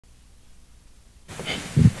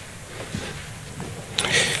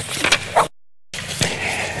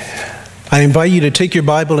I invite you to take your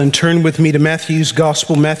Bible and turn with me to Matthew's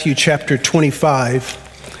Gospel, Matthew chapter 25.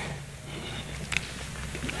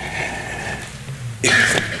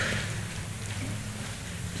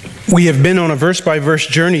 We have been on a verse-by-verse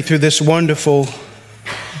journey through this wonderful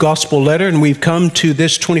gospel letter, and we've come to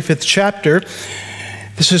this 25th chapter.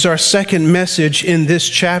 This is our second message in this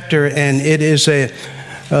chapter, and it is a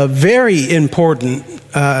very important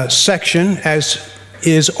section, as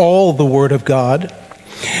is all the Word of God.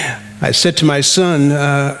 I said to my son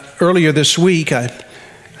earlier this week, I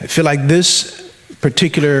feel like this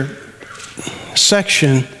particular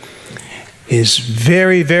section is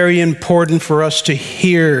very, very important for us to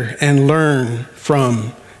hear and learn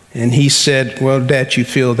from. And he said, "Well, Dad, you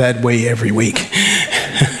feel that way every week."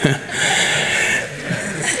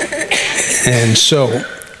 And so,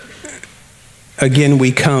 again,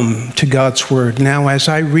 we come to God's Word. Now, as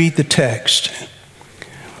I read the text,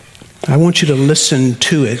 I want you to listen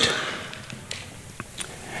to it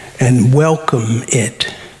and welcome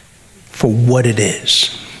it for what it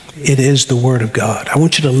is. It is the Word of God. I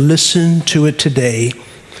want you to listen to it today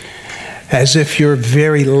as if your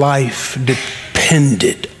very life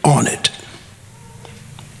depended on it.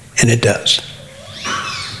 And it does.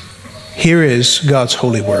 Here is God's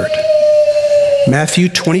holy word. Matthew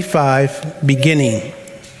 25, beginning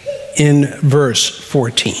in verse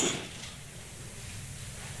 14.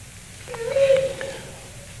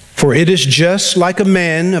 "For it is just like a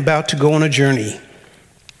man about to go on a journey,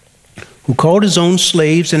 who called his own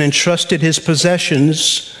slaves and entrusted his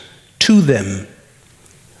possessions to them.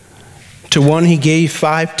 To one he gave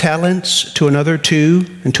 5 talents, to another 2,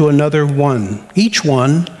 and to another 1, each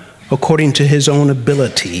one according to his own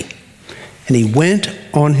ability. And he went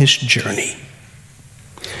on his journey.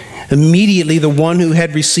 Immediately the one who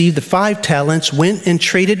had received the 5 talents went and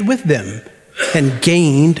traded with them, and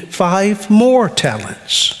gained 5 more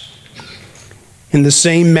talents. In the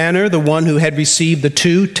same manner, the one who had received the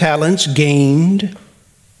 2 talents gained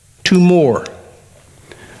 2 more.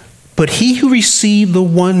 But he who received the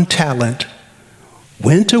 1 talent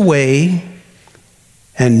went away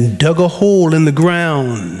and dug a hole in the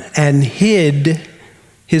ground and hid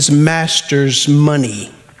his master's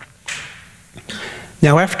money.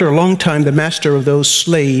 Now, after a long time, the master of those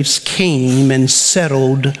slaves came and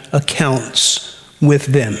settled accounts with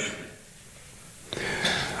them.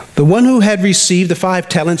 The one who had received the 5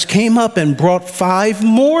 talents came up and brought 5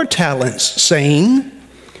 more talents, saying,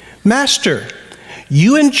 'Master,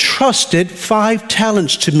 you entrusted 5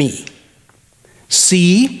 talents to me.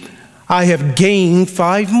 See, I have gained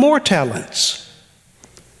 5 more talents.'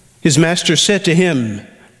 His master said to him,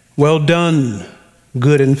 'Well done,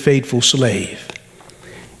 good and faithful slave.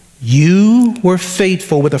 You were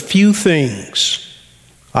faithful with a few things.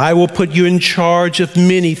 I will put you in charge of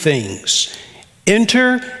many things.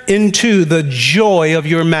 Enter into the joy of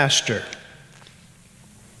your master.'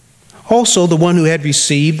 Also, the one who had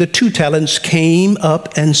received the 2 talents came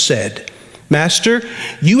up and said, 'Master,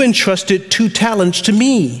 you entrusted 2 talents to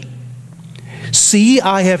me. See,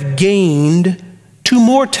 I have gained 2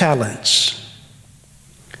 more talents.'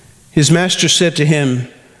 His master said to him,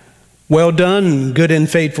 'Well done, good and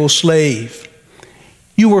faithful slave.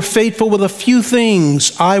 You were faithful with a few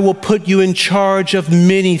things. I will put you in charge of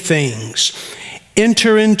many things.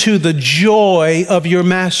 Enter into the joy of your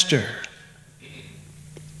master.'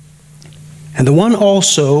 And the one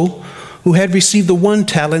also who had received the 1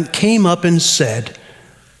 talent came up and said,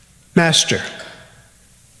 'Master,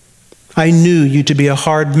 I knew you to be a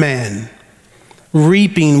hard man,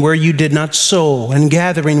 reaping where you did not sow and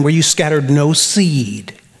gathering where you scattered no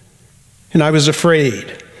seed. And I was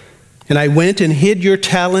afraid, and I went and hid your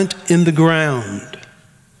talent in the ground.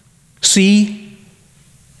 See,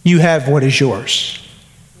 you have what is yours.'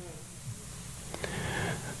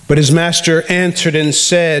 But his master answered and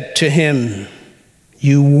said to him,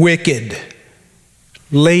 'You wicked,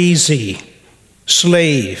 lazy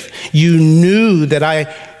slave, you knew that I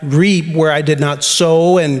reap where I did not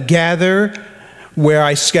sow and gather where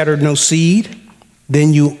I scattered no seed.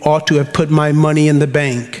 Then you ought to have put my money in the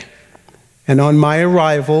bank, and on my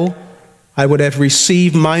arrival I would have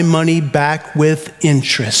received my money back with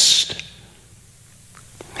interest.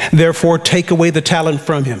 Therefore, take away the talent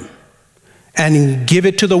from him and give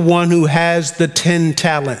it to the one who has the 10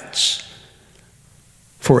 talents.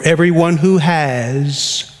 For everyone who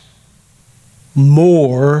has,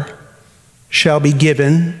 more shall be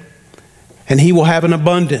given, and he will have an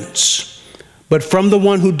abundance. But from the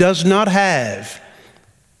one who does not have,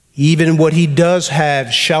 even what he does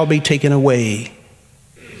have shall be taken away.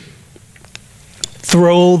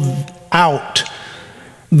 Throw out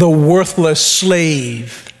the worthless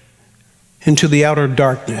slave into the outer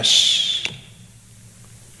darkness.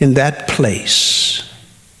 in that place,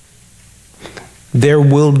 there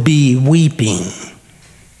will be weeping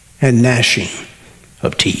and gnashing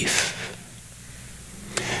of teeth.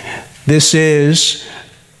 This is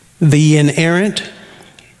the inerrant,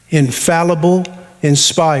 infallible,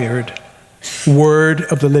 inspired Word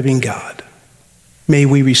of the living God. May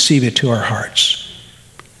we receive it to our hearts.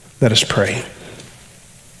 Let us pray.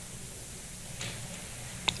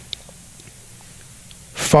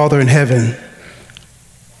 Father in heaven,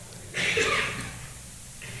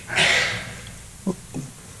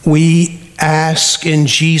 we ask in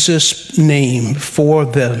Jesus' name for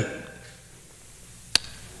the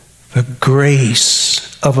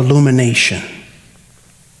grace of illumination,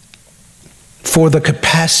 for the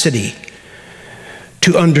capacity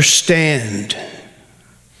to understand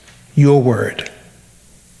your word.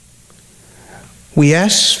 We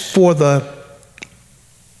ask for the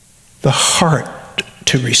heart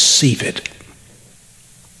to receive it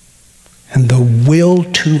and the will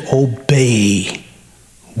to obey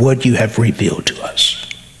what you have revealed to us,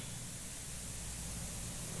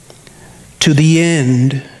 to the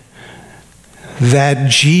end that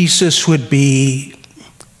Jesus would be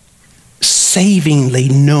savingly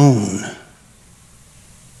known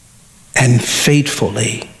and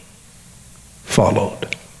faithfully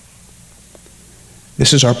followed.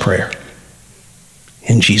 This is our prayer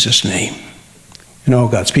in Jesus' name. And all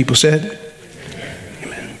God's people said,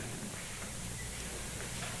 amen.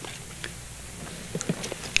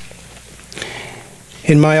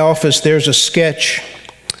 In my office, there's a sketch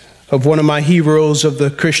of one of my heroes of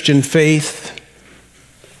the Christian faith.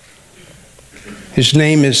 His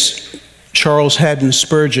name is Charles Haddon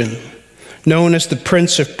Spurgeon, known as the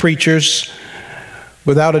Prince of Preachers,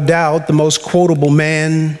 without a doubt the most quotable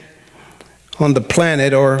man on the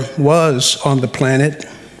planet, or was on the planet.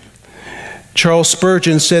 Charles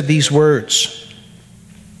Spurgeon said these words: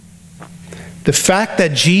 "The fact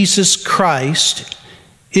that Jesus Christ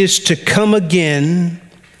is to come again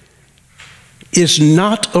is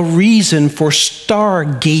not a reason for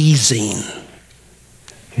stargazing,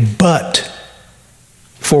 but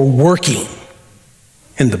for working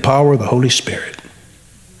in the power of the Holy Spirit."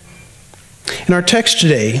 In our text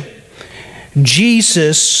today,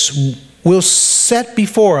 Jesus will set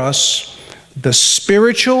before us the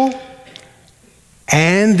spiritual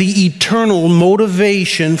and the eternal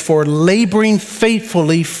motivation for laboring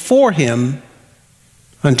faithfully for him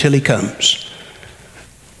until he comes.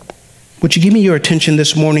 Would you give me your attention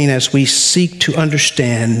this morning as we seek to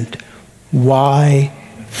understand why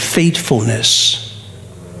faithfulness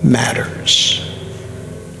matters?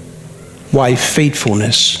 Why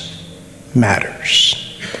faithfulness matters.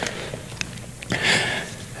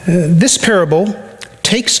 This parable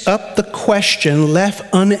takes up the question left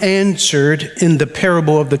unanswered in the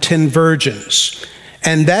parable of the 10 virgins,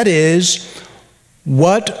 and that is,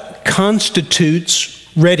 what constitutes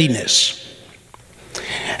readiness?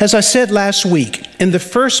 As I said last week, in the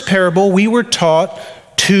first parable, we were taught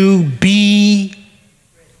to be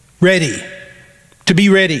ready. To be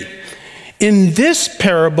ready. In this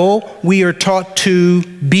parable, we are taught to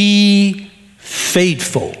be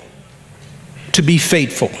faithful. To be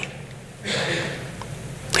faithful.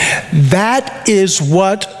 That is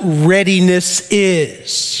what readiness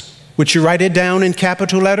is. Would you write it down in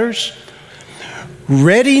capital letters?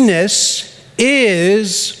 Readiness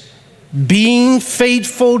is being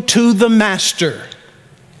faithful to the Master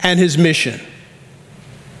and his mission.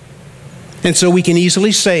 And so we can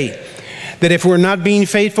easily say that if we're not being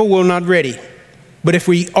faithful, we're not ready. But if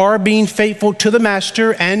we are being faithful to the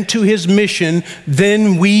Master and to his mission,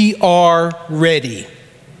 then we are ready.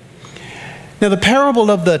 Now, the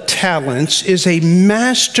parable of the talents is a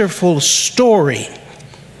masterful story.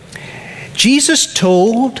 Jesus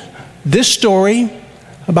told this story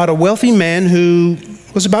about a wealthy man who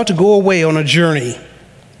was about to go away on a journey.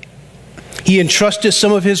 He entrusted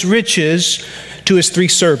some of his riches to his 3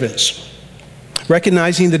 servants.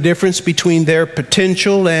 Recognizing the difference between their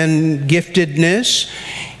potential and giftedness,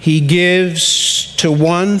 he gives to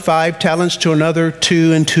one 5 talents, to another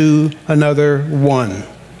 2, and to another 1.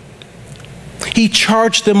 He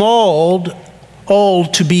charged them all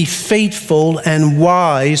to be faithful and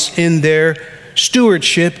wise in their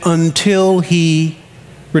stewardship until he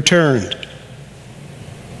returned.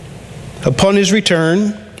 Upon his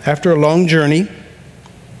return, after a long journey,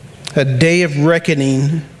 a day of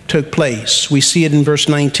reckoning took place. We see it in verse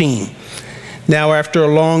 19. Now, after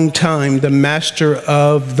a long time, the master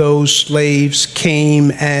of those slaves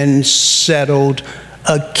came and settled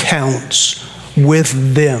accounts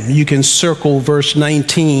with them. You can circle verse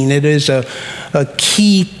 19. It is a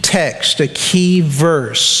key text, a key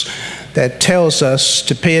verse that tells us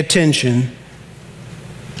to pay attention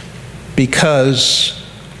because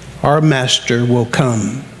our master will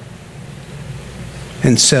come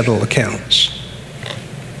and settle accounts.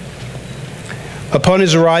 Upon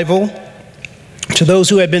his arrival, to those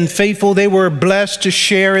who had been faithful, they were blessed to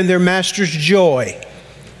share in their master's joy.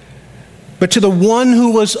 But to the one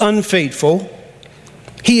who was unfaithful,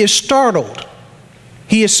 he is startled.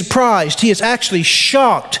 He is surprised. He is actually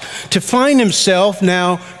shocked to find himself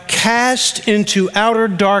now cast into outer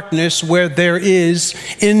darkness where there is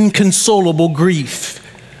inconsolable grief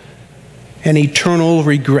and eternal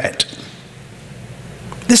regret.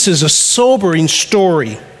 This is a sobering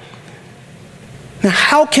story. Now,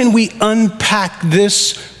 how can we unpack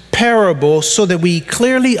this parable so that we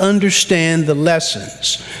clearly understand the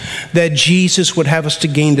lessons that Jesus would have us to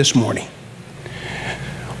gain this morning?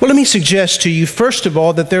 Well, let me suggest to you, first of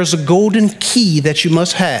all, that there's a golden key that you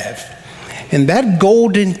must have. And that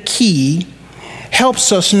golden key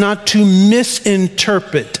helps us not to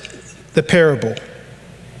misinterpret the parable.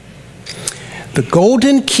 The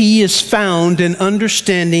golden key is found in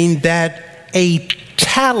understanding that a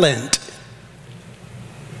talent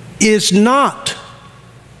is not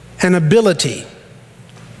an ability.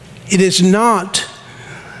 It is not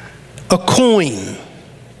a coin.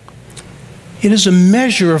 It is a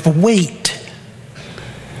measure of weight.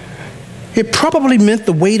 It probably meant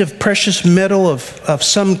the weight of precious metal of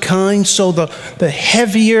some kind, so the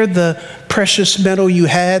heavier the precious metal you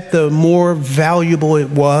had, the more valuable it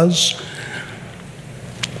was.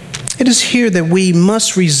 It is here that we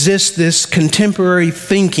must resist this contemporary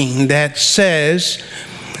thinking that says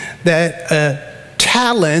that a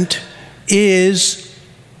talent is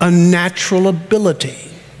a natural ability.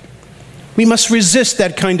 We must resist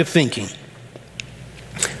that kind of thinking.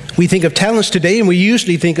 We think of talents today, and we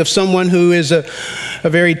usually think of someone who is a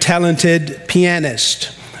very talented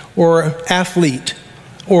pianist or athlete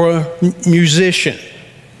or a musician.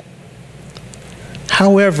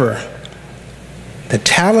 However, the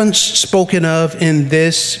talents spoken of in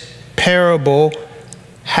this parable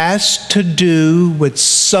has to do with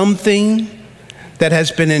something that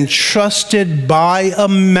has been entrusted by a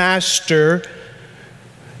master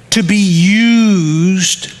to be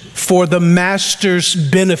used for the master's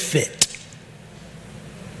benefit.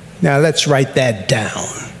 Now let's write that down.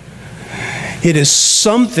 It is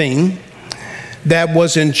something that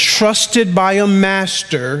was entrusted by a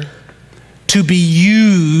master to be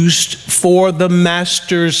used for the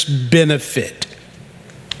master's benefit.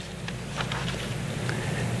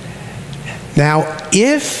 Now,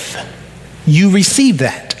 if you receive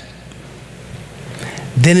that,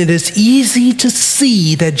 then it is easy to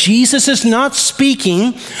see that Jesus is not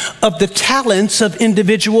speaking of the talents of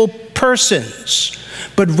individual persons,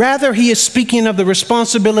 but rather he is speaking of the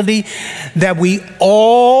responsibility that we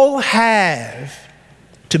all have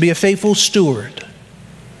to be a faithful steward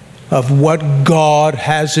of what God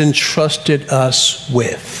has entrusted us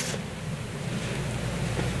with.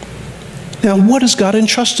 Now, what has God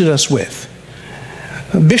entrusted us with?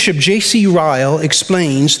 Bishop J.C. Ryle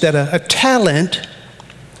explains that a talent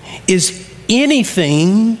is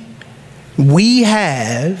anything we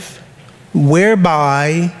have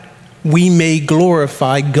whereby we may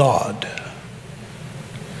glorify God.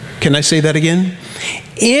 Can I say that again?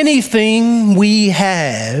 Anything we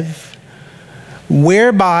have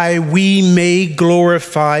whereby we may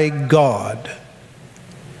glorify God.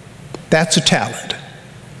 That's a talent.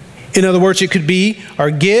 In other words, it could be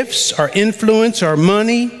our gifts, our influence, our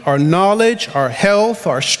money, our knowledge, our health,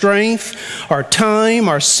 our strength, our time,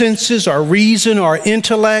 our senses, our reason, our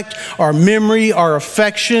intellect, our memory, our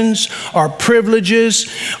affections, our privileges,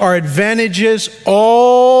 our advantages.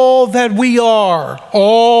 All that we are,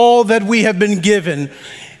 all that we have been given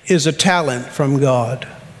is a talent from God.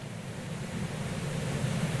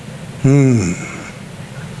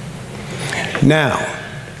 Now,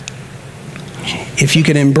 if you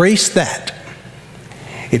can embrace that,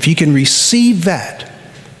 if you can receive that,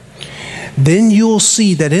 then you'll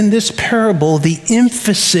see that in this parable, the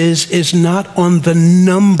emphasis is not on the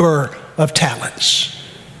number of talents,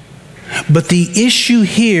 but the issue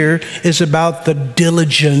here is about the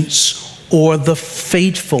diligence or the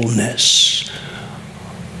faithfulness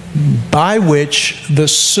by which the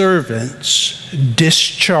servants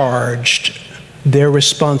discharged their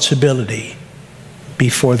responsibility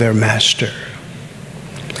before their master.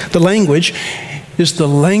 The language is the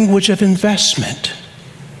language of investment.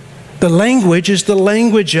 The language is the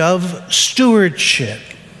language of stewardship.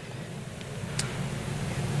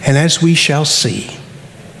 And as we shall see,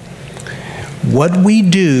 what we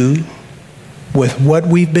do with what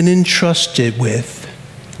we've been entrusted with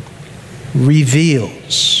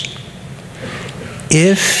reveals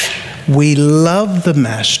if we love the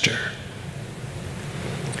Master,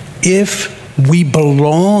 if we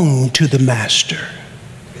belong to the Master,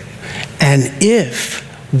 and if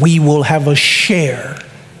we will have a share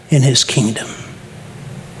in his kingdom.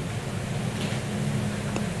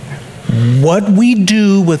 What we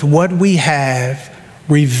do with what we have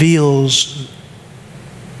reveals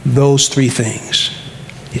those three things.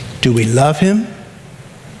 Do we love him?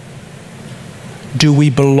 Do we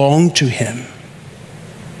belong to him?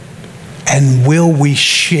 And will we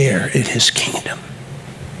share in his kingdom?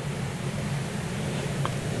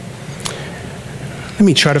 Let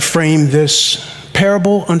me try to frame this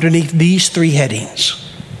parable underneath these three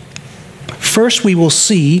headings. First, we will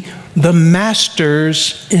see the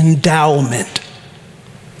Master's endowment.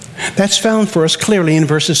 That's found for us clearly in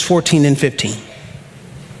verses 14 and 15.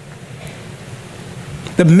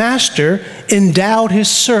 The Master endowed his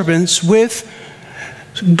servants with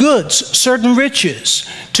goods, certain riches,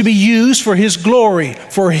 to be used for his glory,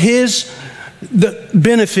 for the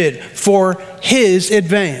benefit, for his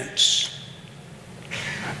advance.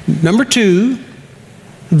 Number two,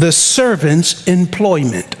 the servant's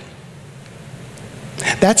employment.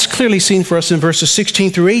 That's clearly seen for us in verses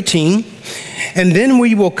 16 through 18. And then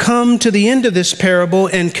we will come to the end of this parable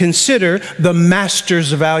and consider the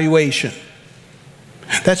Master's evaluation.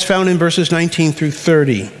 That's found in verses 19 through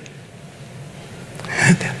 30.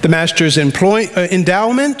 The Master's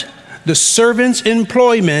endowment, the servant's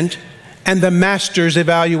employment, and the Master's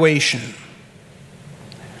evaluation.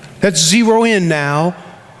 Let's zero in now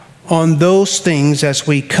on those things as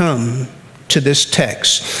we come to this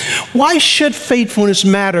text. Why should faithfulness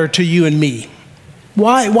matter to you and me?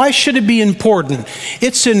 Why should it be important?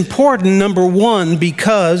 It's important, number one,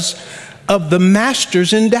 because of the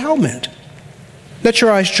Master's endowment. Let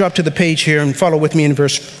your eyes drop to the page here and follow with me in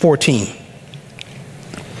verse 14.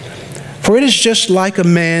 For it is just like a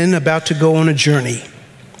man about to go on a journey,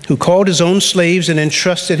 who called his own slaves and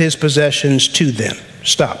entrusted his possessions to them.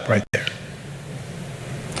 Stop right there.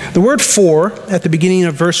 The word "for" at the beginning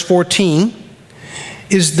of verse 14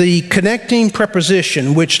 is the connecting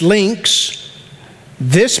preposition which links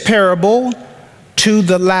this parable to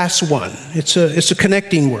the last one. It's a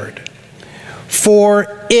connecting word.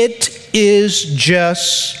 For it is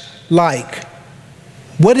just like.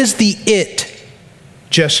 What is the it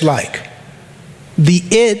just like? The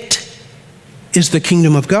it is the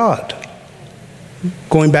kingdom of God.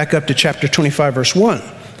 Going back up to chapter 25, verse 1.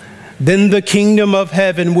 Then the kingdom of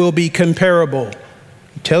heaven will be comparable.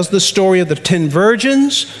 He tells the story of the 10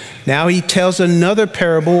 virgins. Now he tells another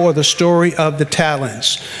parable, or the story of the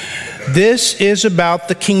talents. This is about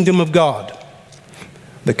the kingdom of God.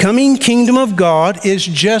 The coming kingdom of God is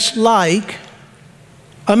just like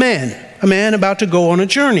a man about to go on a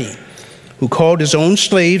journey, who called his own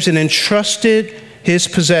slaves and entrusted his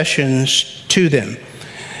possessions to them.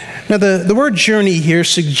 Now the word journey here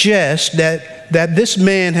suggests that this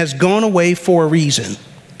man has gone away for a reason.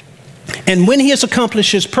 And when he has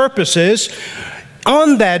accomplished his purposes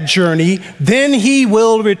on that journey, then he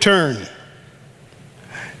will return.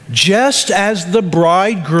 Just as the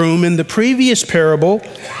bridegroom in the previous parable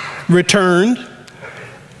returned,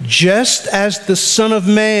 just as the Son of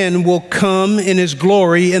Man will come in his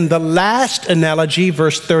glory in the last analogy,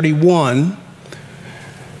 verse 31,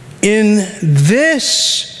 in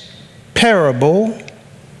this parable,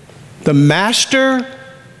 the Master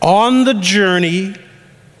on the journey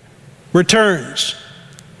returns.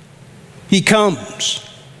 He comes.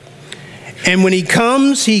 And when he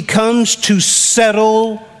comes to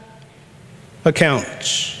settle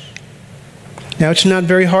accounts. Now, it's not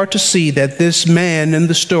very hard to see that this man in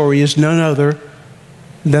the story is none other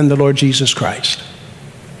than the Lord Jesus Christ.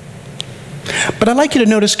 But I'd like you to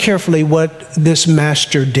notice carefully what this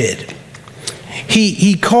master did.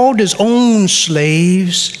 He called his own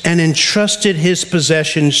slaves and entrusted his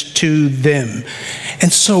possessions to them.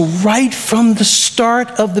 And so right from the start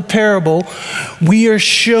of the parable, we are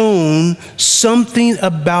shown something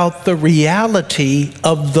about the reality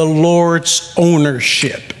of the Lord's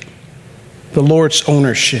ownership. The Lord's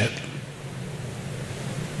ownership.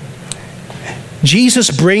 Jesus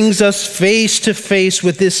brings us face to face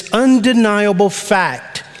with this undeniable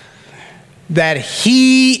fact that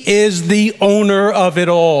he is the owner of it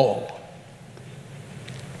all.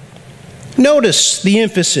 Notice the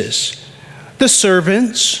emphasis. The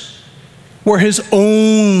servants were his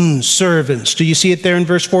own servants. Do you see it there in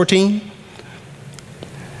verse 14?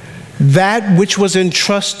 That which was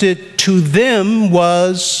entrusted to them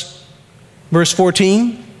was, verse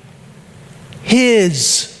 14,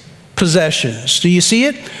 his possessions. Do you see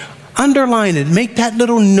it? Underline it. Make that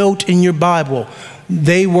little note in your Bible.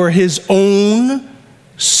 They were his own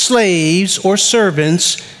slaves or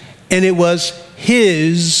servants, and it was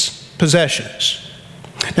his possessions.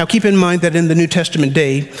 Now keep in mind that in the New Testament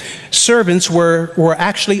day, servants were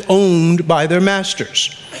actually owned by their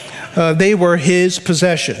masters. They were his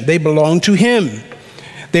possession. They belonged to him.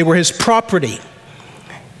 They were his property.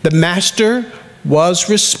 The master was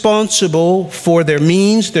responsible for their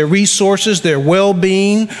means, their resources, their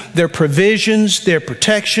well-being, their provisions, their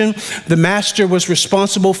protection. The master was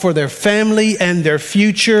responsible for their family and their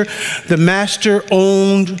future. The master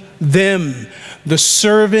owned them. The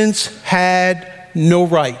servants had no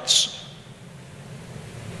rights.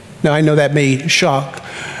 Now, I know that may shock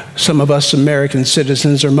some of us American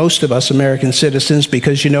citizens, or most of us American citizens,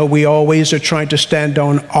 because, we always are trying to stand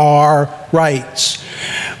on our rights.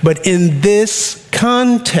 But in this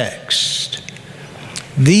context,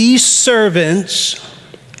 these servants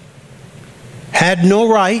had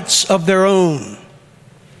no rights of their own.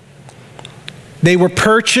 They were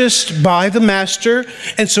purchased by the master,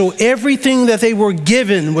 and so everything that they were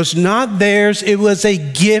given was not theirs, it was a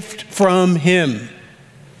gift from him.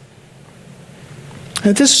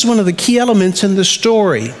 And this is one of the key elements in the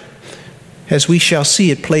story, as we shall see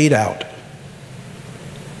it played out.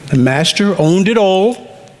 The master owned it all.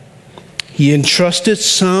 He entrusted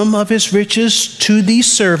some of his riches to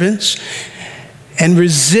these servants, and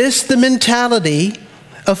resist the mentality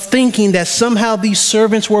of thinking that somehow these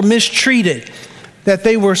servants were mistreated, that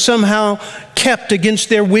they were somehow kept against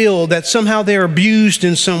their will, that somehow they're abused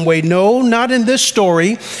in some way. No, not in this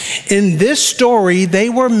story. In this story, they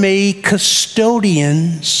were made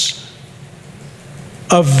custodians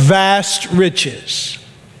of vast riches.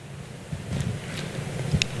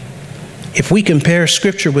 If we compare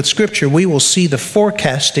Scripture with Scripture, we will see the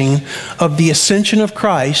forecasting of the ascension of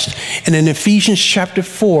Christ. And in Ephesians chapter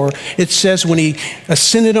 4, it says when he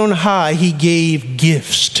ascended on high, he gave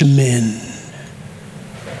gifts to men.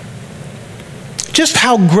 Just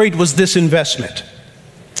how great was this investment?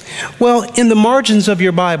 Well, in the margins of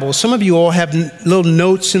your Bible, some of you all have little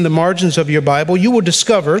notes in the margins of your Bible, you will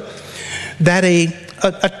discover that a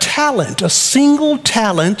talent, a single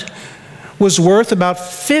talent, was worth about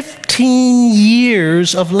 15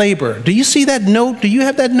 years of labor. Do you see that note? Do you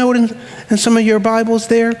have that note in some of your Bibles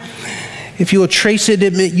there? If you will trace it,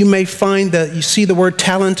 you may find that you see the word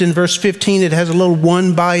talent in verse 15. It has a little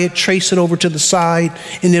 1 by it. Trace it over to the side,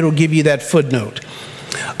 and it'll give you that footnote.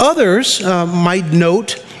 Others might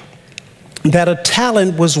note that a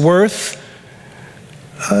talent was worth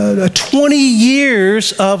 20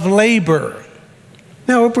 years of labor.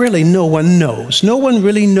 Now, really, no one knows. No one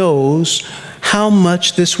really knows how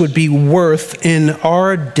much this would be worth in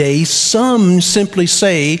our day. Some simply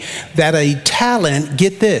say that a talent,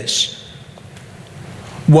 get this,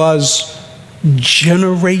 was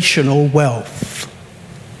generational wealth.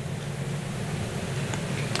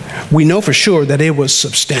 We know for sure that it was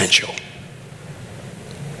substantial.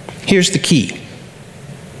 Here's the key.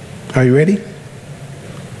 Are you ready?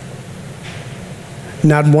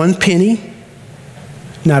 Not one penny,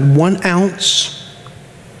 not 1 ounce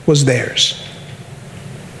was theirs.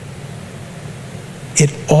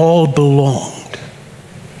 It all belonged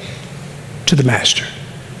to the master.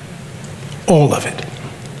 All of it.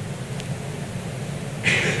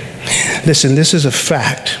 Listen, this is a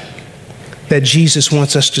fact that Jesus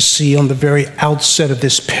wants us to see on the very outset of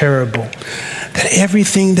this parable. That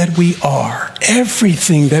everything that we are,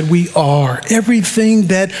 everything that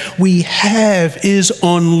we have is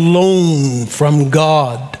on loan from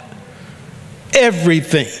God.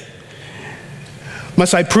 Everything.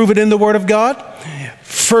 Must I prove it in the Word of God?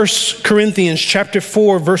 1 Corinthians chapter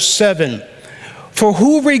 4, verse 7. For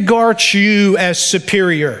who regards you as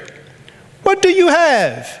superior? What do you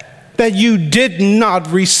have that you did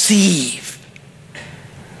not receive?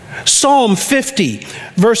 Psalm 50,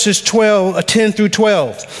 verses 10 through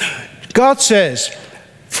 12. God says,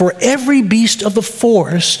 for every beast of the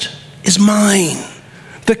forest is mine,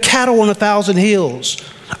 the cattle on 1,000 hills.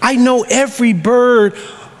 I know every bird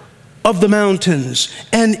of the mountains,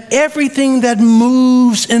 and everything that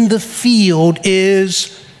moves in the field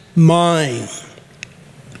is mine.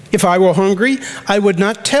 If I were hungry, I would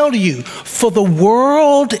not tell you, for the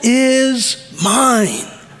world is mine,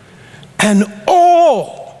 and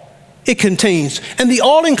all it contains. And the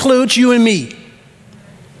all includes you and me.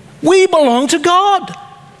 We belong to God.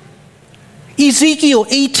 Ezekiel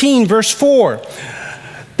 18, verse 4.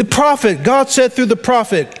 The prophet, God said through the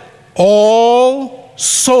prophet, all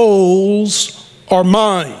souls are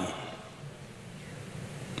mine.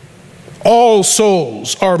 All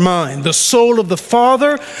souls are mine. The soul of the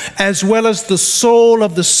Father as well as the soul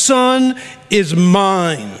of the Son is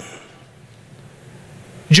mine.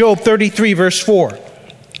 Job 33, verse 4.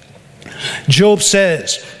 Job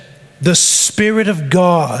says, the Spirit of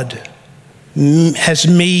God has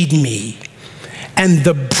made me, and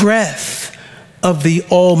the breath of the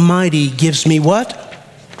Almighty gives me what?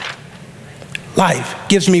 Life.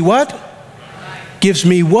 Gives me what? Gives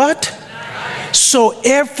me what? So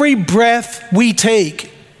every breath we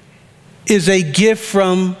take is a gift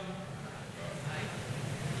from,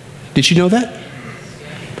 did you know that?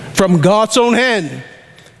 From God's own hand.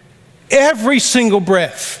 Every single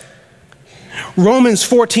breath. Romans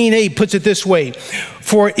 14:8 puts it this way: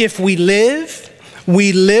 for if we live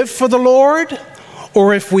for the Lord,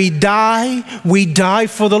 or if we die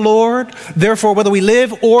for the Lord. Therefore, whether we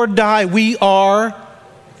live or die, we're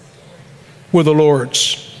the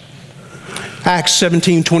Lord's. Acts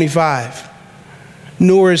 17:25.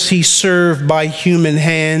 Nor is he served by human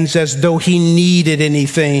hands as though he needed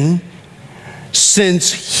anything,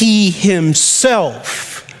 since he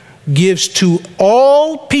himself gives to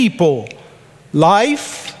all people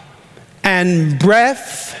life and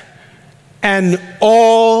breath and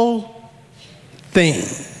all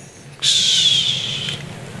things.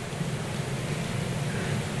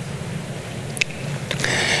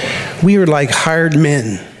 We are like hired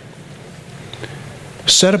men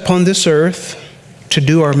set upon this earth to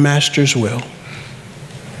do our Master's will.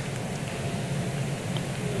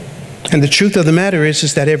 And the truth of the matter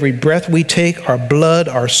is that every breath we take, our blood,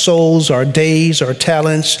 our souls, our days, our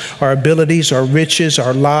talents, our abilities, our riches,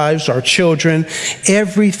 our lives, our children,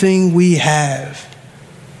 everything we have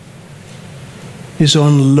is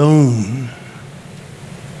on loan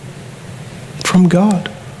from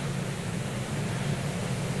God.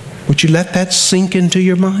 Would you let that sink into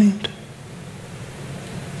your mind?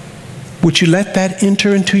 Would you let that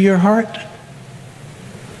enter into your heart?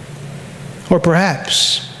 Or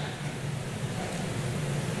perhaps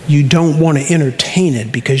you don't want to entertain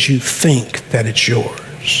it because you think that it's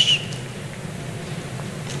yours.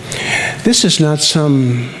 This is not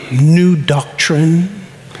some new doctrine.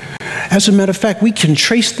 As a matter of fact, we can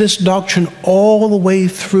trace this doctrine all the way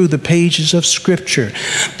through the pages of Scripture.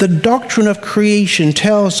 The doctrine of creation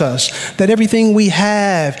tells us that everything we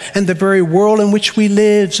have and the very world in which we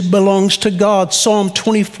live belongs to God. Psalm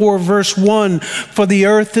 24, verse 1, for the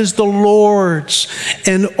earth is the Lord's,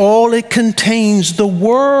 and all it contains, the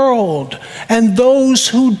world, and those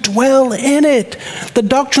who dwell in it. The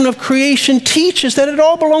doctrine of creation teaches that it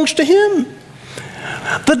all belongs to Him.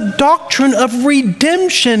 The doctrine of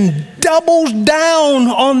redemption doubles down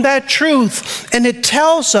on that truth, and it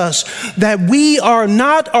tells us that we are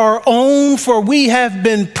not our own, for we have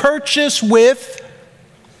been purchased with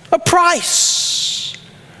a price.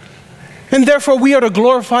 And therefore we are to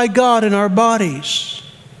glorify God in our bodies.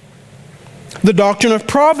 The doctrine of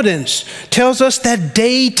providence tells us that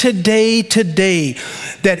day to day,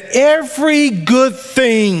 that every good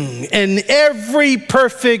thing and every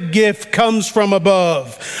perfect gift comes from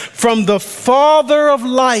above, from the Father of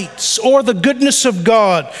lights, or the goodness of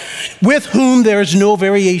God, with whom there is no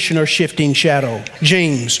variation or shifting shadow.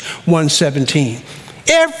 James 1:17.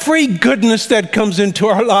 Every goodness that comes into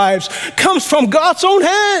our lives comes from God's own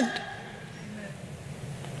hand.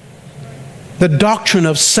 The doctrine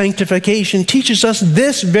of sanctification teaches us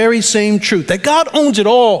this very same truth, that God owns it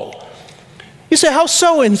all. You say, how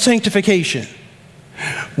so in sanctification?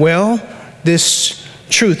 Well, this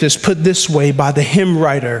truth is put this way by the hymn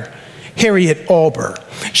writer, Harriet Alber.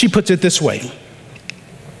 She puts it this way: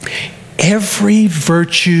 every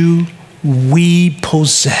virtue we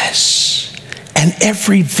possess, and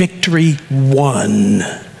every victory won,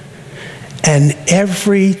 and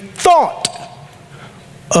every thought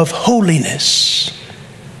of holiness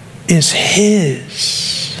is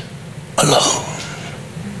His alone.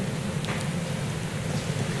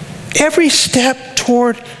 Every step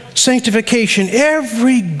toward sanctification,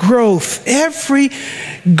 every growth, every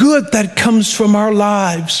good that comes from our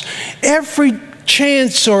lives, every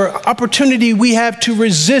chance or opportunity we have to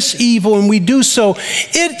resist evil, and we do so,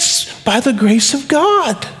 it's by the grace of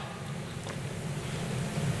God.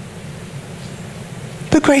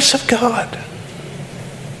 The grace of God.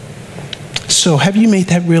 So have you made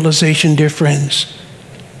that realization, dear friends,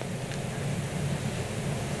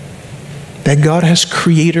 that God has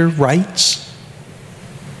creator rights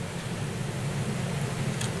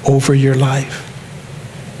over your life?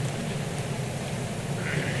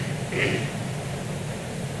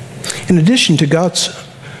 In addition to God's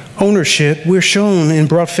ownership, we're shown and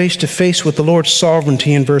brought face to face with the Lord's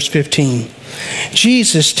sovereignty in verse 15.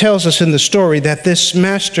 Jesus tells us in the story that this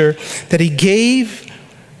master, that he gave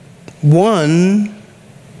one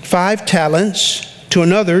 5 talents, to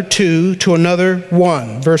another 2, to another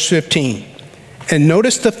 1. Verse 15. And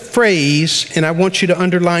notice the phrase, and I want you to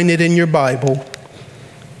underline it in your Bible,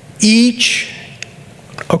 each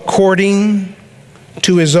according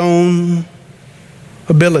to his own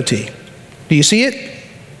ability. Do you see it?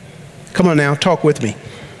 Come on now, talk with me.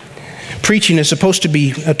 Preaching is supposed to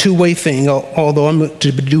be a two-way thing, although I'm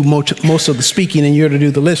to do most of the speaking and you're to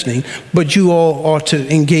do the listening, but you all ought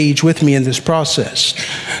to engage with me in this process.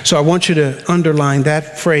 So I want you to underline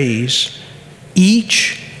that phrase,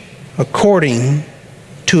 each according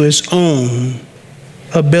to his own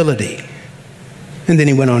ability. And then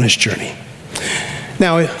he went on his journey.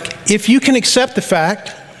 Now, if you can accept the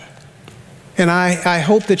fact, and I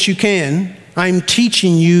hope that you can, I'm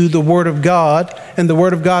teaching you the Word of God, and the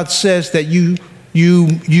Word of God says that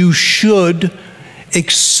you should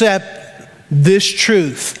accept this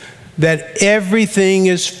truth, that everything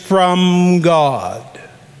is from God.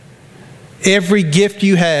 Every gift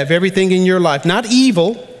you have, everything in your life, not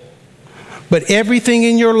evil, but everything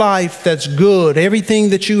in your life that's good, everything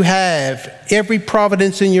that you have, every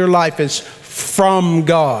providence in your life is from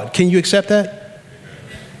God. Can you accept that?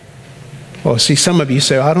 Well, see, some of you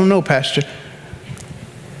say, I don't know, Pastor.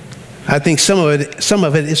 I think some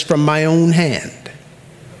of it is from my own hand.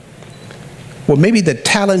 Well, maybe the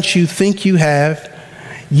talents you think you have,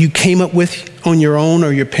 you came up with on your own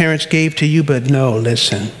or your parents gave to you, but no,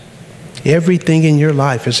 listen. Everything in your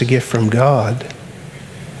life is a gift from God.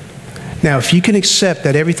 Now, if you can accept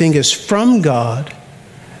that everything is from God,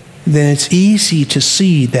 then it's easy to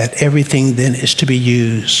see that everything then is to be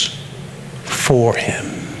used for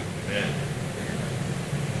Him.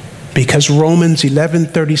 Because Romans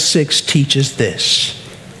 11:36 teaches this,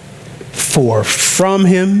 for from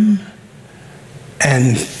Him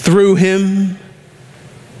and through Him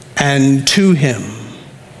and to Him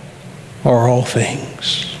are all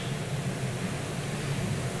things.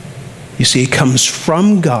 You see, it comes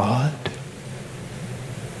from God.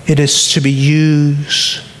 It is to be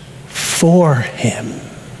used for Him,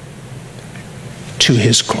 to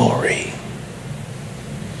His glory.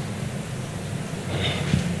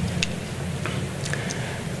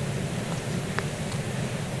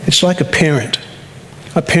 It's like a parent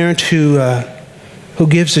who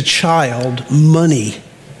gives a child money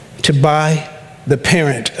to buy the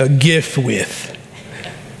parent a gift with.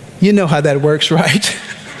 You know how that works, right?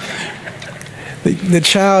 The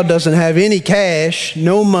child doesn't have any cash,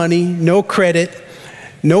 no money, no credit,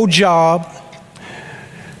 no job,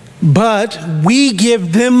 but we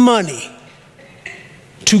give them money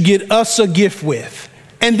to get us a gift with.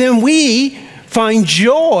 And then we find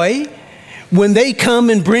joy when they come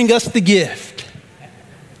and bring us the gift.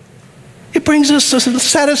 It brings us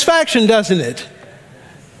satisfaction, doesn't it?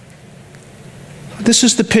 This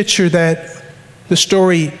is the picture that the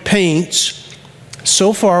story paints.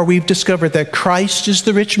 So far, we've discovered that Christ is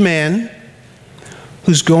the rich man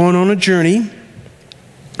who's going on a journey.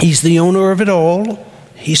 He's the owner of it all.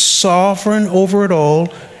 He's sovereign over it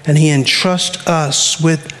all, and He entrusts us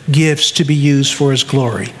with gifts to be used for His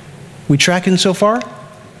glory. We tracking so far?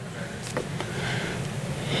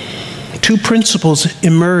 Two principles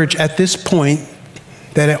emerge at this point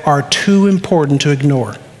that are too important to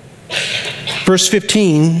ignore. Verse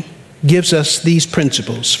 15 gives us these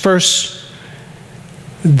principles. First,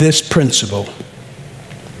 this principle.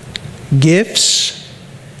 Gifts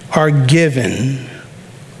are given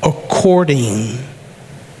according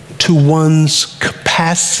to one's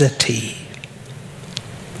capacity,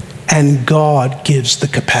 and God gives the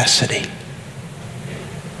capacity.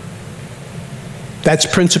 That's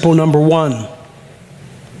principle number one.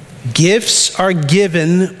 Gifts are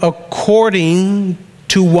given according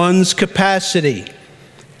to one's capacity,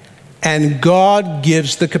 and God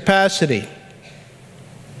gives the capacity.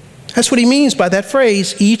 That's what he means by that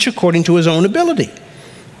phrase, each according to his own ability.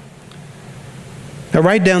 Now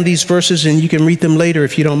write down these verses and you can read them later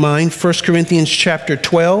if you don't mind. 1 Corinthians chapter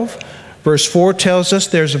 12, verse 4 tells us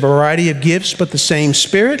there's a variety of gifts, but the same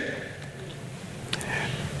Spirit.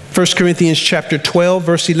 1 Corinthians chapter 12,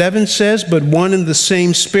 verse 11 says, but one and the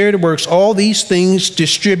same Spirit works all these things,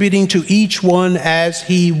 distributing to each one as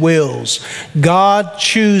He wills. God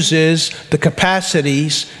chooses the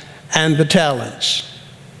capacities and the talents.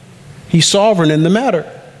 He's sovereign in the matter.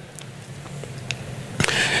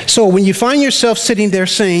 So when you find yourself sitting there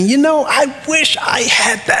saying, you know, I wish I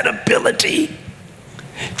had that ability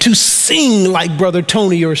to sing like Brother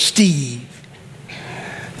Tony or Steve,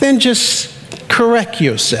 then just correct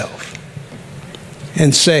yourself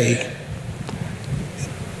and say,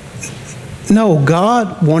 no,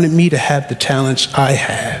 God wanted me to have the talents I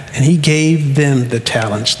have, and He gave them the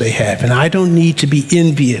talents they have, and I don't need to be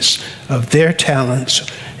envious of their talents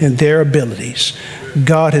and their abilities.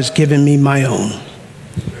 God has given me my own.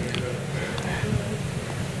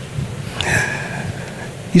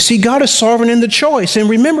 You see, God is sovereign in the choice. And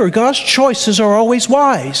remember, God's choices are always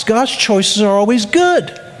wise. God's choices are always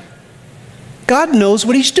good. God knows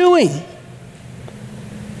what He's doing.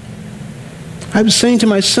 I was saying to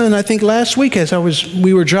my son, I think last week as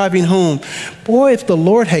we were driving home, boy, if the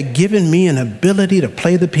Lord had given me an ability to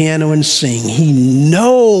play the piano and sing, He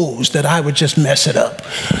knows that I would just mess it up.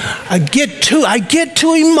 I get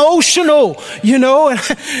too emotional, you know, and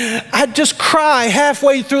I'd just cry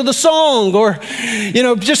halfway through the song, or, you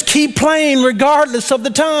know, just keep playing regardless of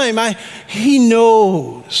the time. He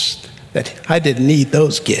knows that I didn't need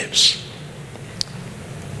those gifts.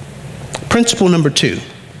 Principle number 2.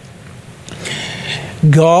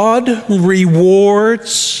 God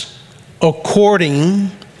rewards according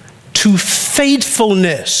to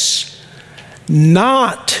faithfulness,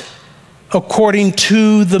 not according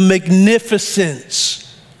to the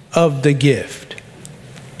magnificence of the gift.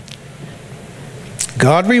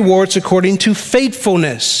 God rewards according to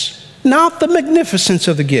faithfulness, not the magnificence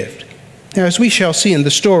of the gift. Now, as we shall see in the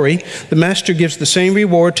story, the master gives the same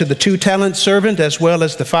reward to the 2-talent servant as well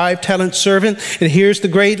as the 5-talent servant. And here's the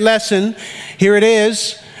great lesson. Here it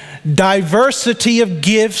is. Diversity of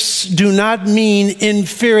gifts do not mean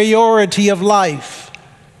inferiority of life.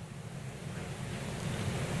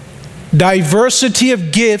 Diversity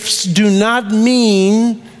of gifts do not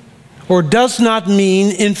mean or does not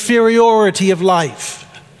mean inferiority of life.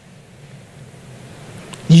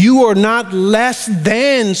 You are not less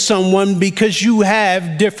than someone because you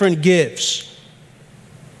have different gifts.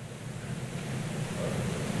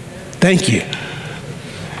 Thank you.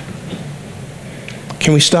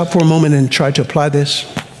 Can we stop for a moment and try to apply this?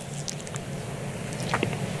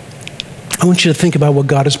 I want you to think about what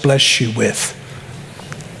God has blessed you with.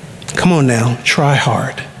 Come on now, try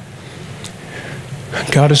hard.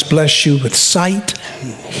 God has blessed you with sight,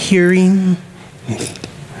 hearing.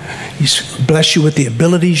 He's blessed you with the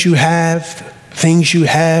abilities you have, things you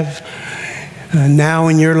have now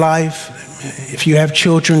in your life. If you have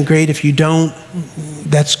children, great. If you don't,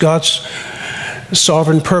 that's God's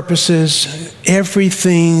sovereign purposes.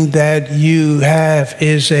 Everything that you have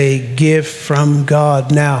is a gift from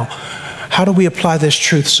God. Now, how do we apply this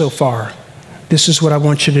truth so far? This is what I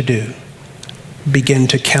want you to do. Begin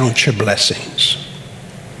to count your blessings.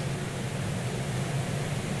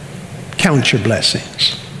 Count your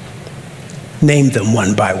blessings. Name them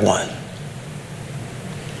one by one.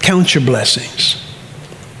 Count your blessings.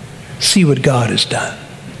 See what God has done.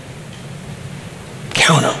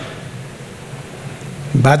 Count them.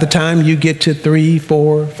 By the time you get to 3,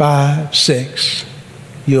 4, 5, 6,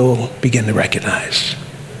 you'll begin to recognize,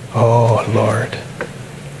 oh, Lord,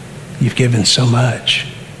 you've given so much.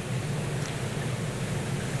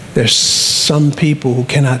 There's some people who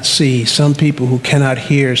cannot see, some people who cannot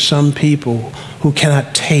hear, some people who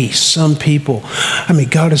cannot taste, some people. I mean,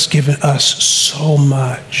 God has given us so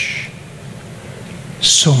much.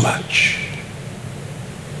 So much.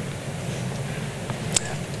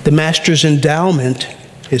 The Master's endowment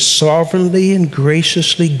is sovereignly and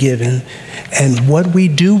graciously given, and what we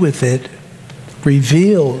do with it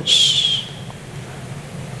reveals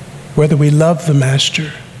whether we love the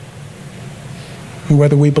Master and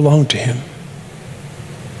whether we belong to Him.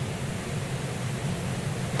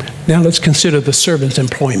 Now let's consider the servant's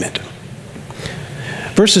employment.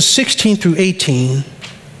 Verses 16 through 18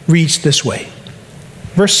 reads this way.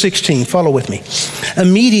 Verse 16, follow with me.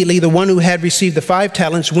 Immediately the one who had received the 5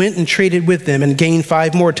 talents went and traded with them and gained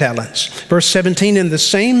 5 more talents. Verse 17, in the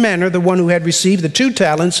same manner the one who had received the 2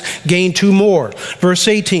 talents gained 2 more. Verse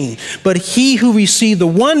 18, but he who received the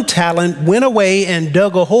 1 talent went away and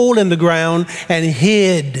dug a hole in the ground and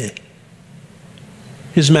hid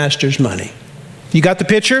his master's money. You got the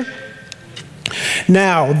picture?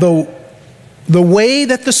 Now, the way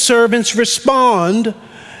that the servants respond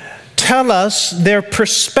tell us their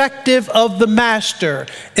perspective of the master,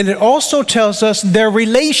 and it also tells us their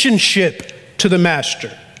relationship to the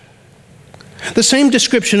master. The same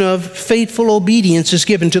description of faithful obedience is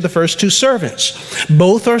given to the first 2 servants.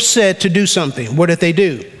 Both are said to do something. What did they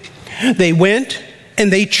do? They went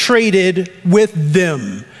and they traded with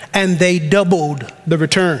them, and they doubled the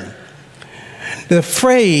return. The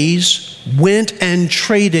phrase went and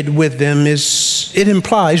traded with them it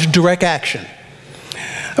implies direct action.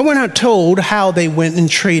 And we're not told how they went and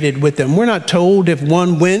traded with them. We're not told if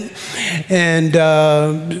one went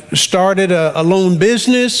and started a lone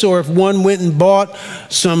business, or if one went and bought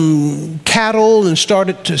some cattle and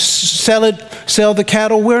started to sell the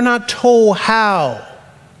cattle. We're not told how.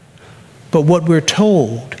 But what we're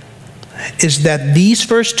told is that these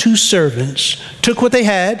first two servants took what they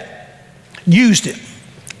had, used it.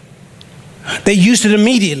 They used it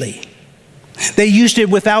immediately. They used it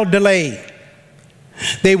without delay.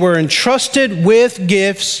 They were entrusted with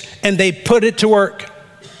gifts and they put it to work.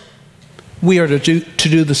 We are to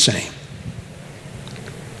do the same.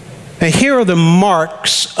 Now, here are the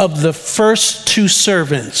marks of the first two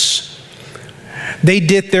servants. They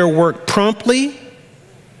did their work promptly.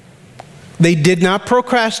 They did not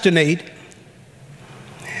procrastinate.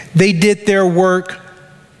 They did their work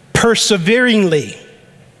perseveringly.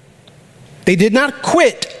 They did not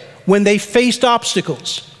quit when they faced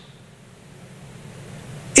obstacles.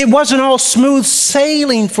 It wasn't all smooth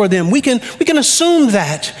sailing for them. We can assume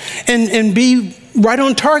that and be right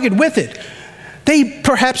on target with it. They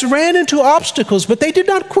perhaps ran into obstacles, but they did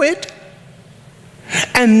not quit.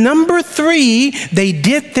 And number three, they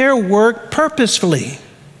did their work purposefully.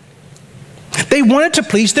 They wanted to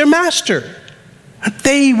please their master.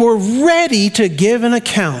 They were ready to give an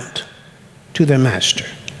account to their master.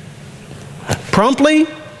 Promptly,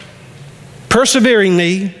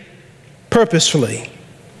 perseveringly, purposefully.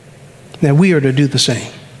 Now we are to do the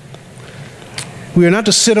same. We are not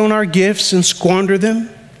to sit on our gifts and squander them.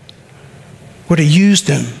 We're to use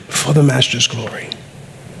them for the master's glory.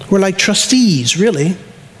 We're like trustees, really.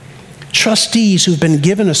 Trustees who've been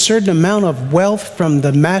given a certain amount of wealth from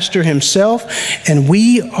the master himself, and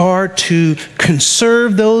we are to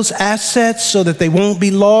conserve those assets so that they won't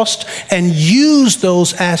be lost and use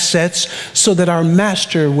those assets so that our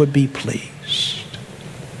master would be pleased.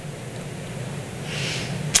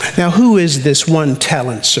 Now, who is this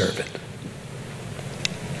one-talent servant?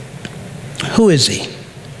 Who is he?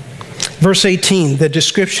 Verse 18, the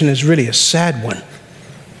description is really a sad one.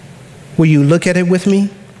 Will you look at it with me?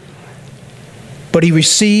 But he who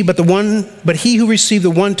received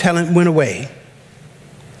the one talent went away.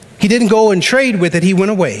 He didn't go and trade with it, he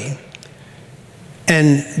went away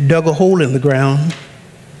and dug a hole in the ground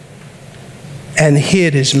and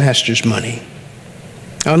hid his master's money.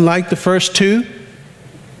 Unlike the first two,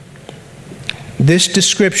 this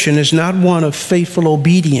description is not one of faithful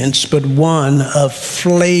obedience, but one of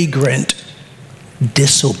flagrant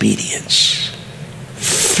disobedience.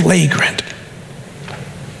 Flagrant.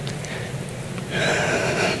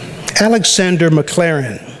 Alexander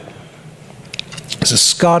Maclaren is a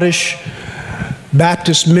Scottish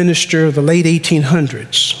Baptist minister of the late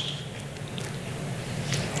 1800s.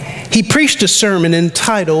 He preached a sermon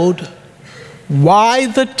entitled, "Why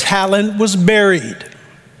the Talent Was Buried."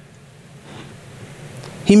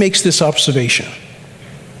 He makes this observation.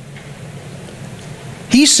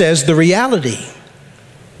 He says the reality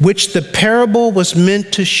which the parable was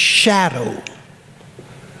meant to shadow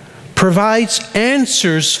provides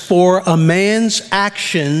answers for a man's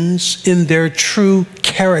actions in their true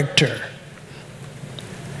character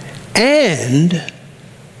and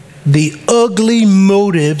the ugly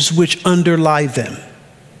motives which underlie them.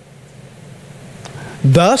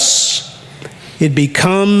 Thus, it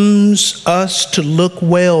becomes us to look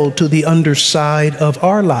well to the underside of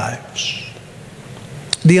our lives,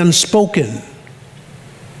 the unspoken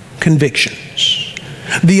convictions,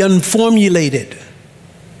 the unformulated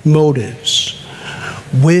motives,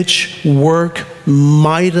 which work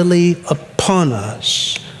mightily upon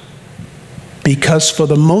us, because for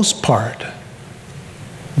the most part,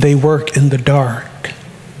 they work in the dark.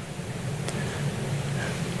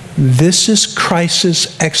 This is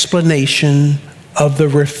Christ's explanation of the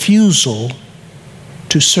refusal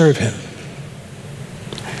to serve him.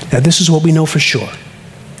 Now, this is what we know for sure.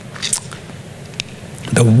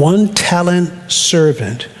 The one-talent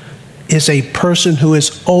servant is a person who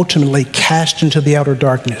is ultimately cast into the outer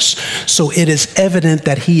darkness. So it is evident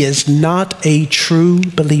that he is not a true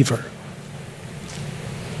believer.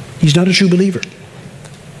 He's not a true believer.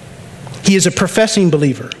 He is a professing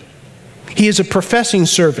believer. He is a professing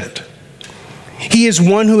servant. He is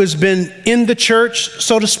one who has been in the church,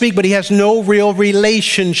 so to speak, but he has no real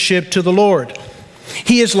relationship to the Lord.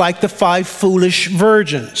 He is like the 5 foolish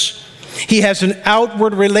virgins. He has an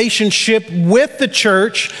outward relationship with the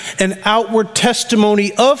church, an outward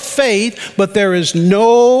testimony of faith, but there is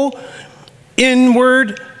no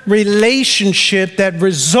inward relationship that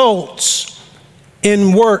results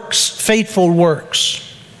in works, faithful works.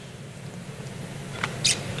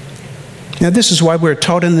 Now, this is why we're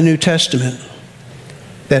taught in the New Testament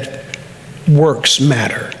that works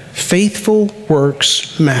matter. Faithful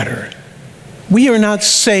works matter. We are not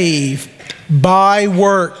saved by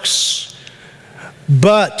works,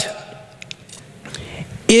 but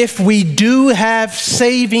if we do have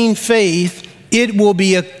saving faith, it will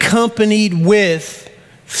be accompanied with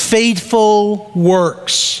faithful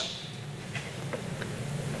works.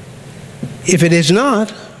 If it is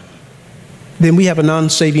not, then we have a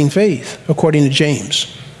non-saving faith, according to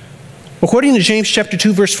James. According to James chapter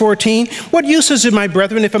 2, verse 14, what use is it, my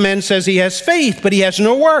brethren, if a man says he has faith, but he has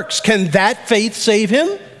no works? Can that faith save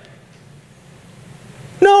him?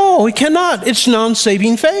 No, it cannot. It's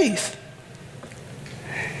non-saving faith.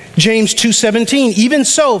 James 2:17, even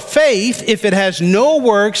so, faith, if it has no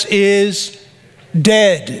works, is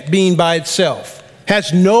dead, being by itself,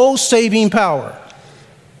 has no saving power.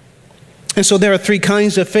 And so there are three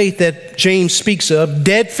kinds of faith that James speaks of: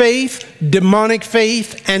 dead faith, demonic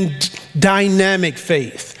faith, and dynamic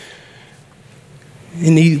faith.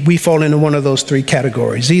 And we fall into one of those three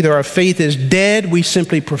categories. Either our faith is dead, we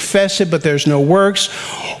simply profess it, but there's no works,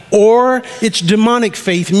 or it's demonic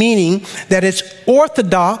faith, meaning that it's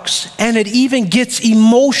orthodox and it even gets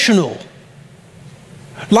emotional,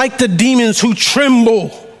 like the demons who tremble,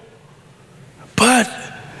 but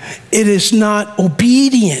it is not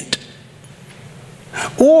obedient.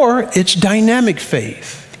 Or it's dynamic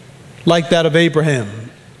faith, like that of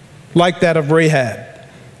Abraham, like that of Rahab.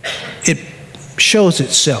 It shows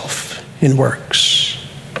itself in works.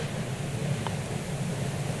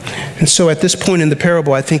 And so at this point in the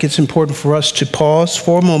parable, I think it's important for us to pause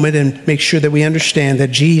for a moment and make sure that we understand that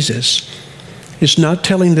Jesus is not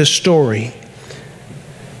telling this story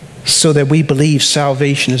so that we believe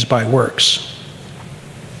salvation is by works.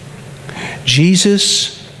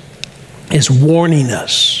 Jesus is warning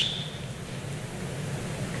us.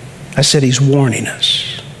 I said he's warning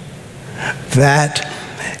us that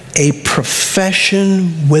a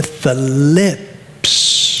profession with the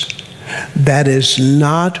lips that is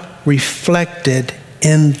not reflected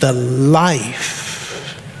in the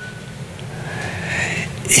life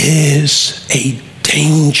is a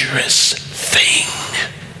dangerous thing.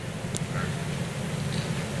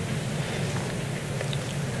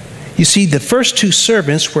 You see, the first two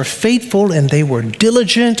servants were faithful and they were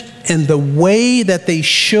diligent, and the way that they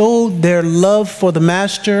showed their love for the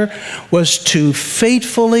master was to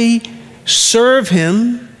faithfully serve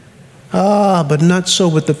him, but not so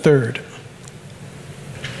with the third.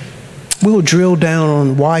 We will drill down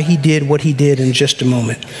on why he did what he did in just a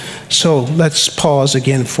moment. So let's pause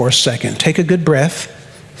again for a second. Take a good breath.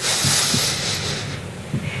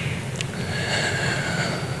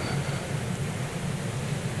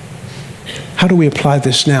 How do we apply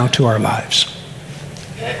this now to our lives?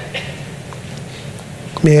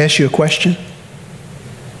 May I ask you a question?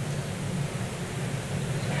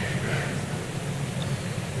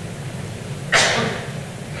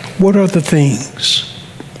 What are the things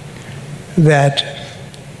that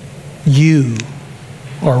you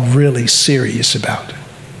are really serious about?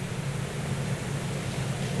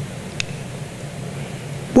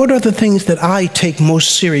 What are the things that I take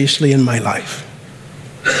most seriously in my life?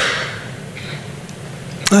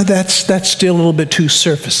 That's still a little bit too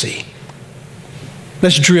surfacey.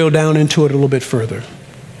 Let's drill down into it a little bit further.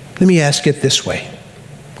 Let me ask it this way.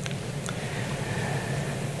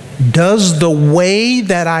 Does the way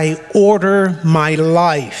that I order my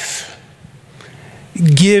life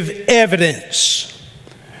give evidence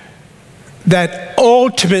that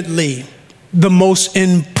ultimately the most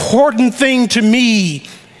important thing to me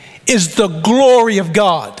is the glory of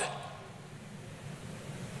God?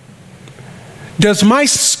 Does my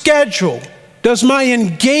schedule, does my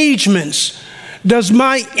engagements, does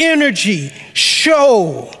my energy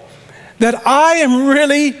show that I am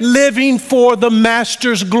really living for the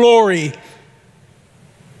Master's glory?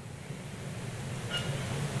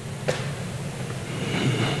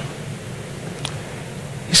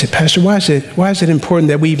 He said, Pastor, why is it important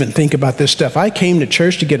that we even think about this stuff? I came to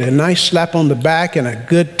church to get a nice slap on the back and a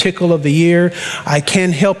good tickle of the ear. I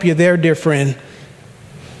can't help you there, dear friend.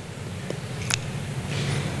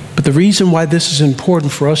 But the reason why this is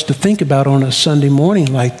important for us to think about on a Sunday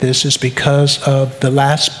morning like this is because of the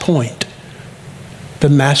last point, the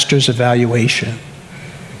Master's evaluation.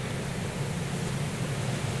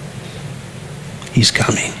 He's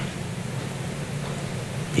coming.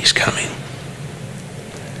 He's coming.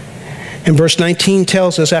 And verse 19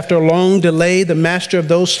 tells us, after a long delay, the master of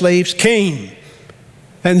those slaves came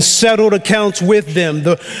and settled accounts with them.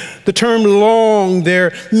 The term long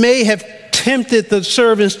there may have tempted the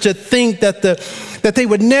servants to think that they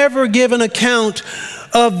would never give an account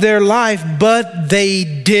of their life, but they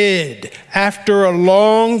did. After a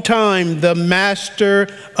long time, the master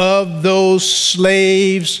of those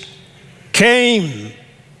slaves came.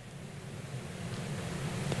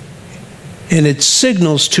 And it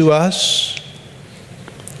signals to us,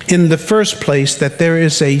 in the first place, that there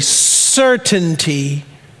is a certainty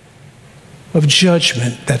of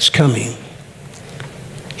judgment that's coming.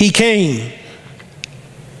 He came.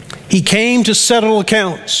 He came to settle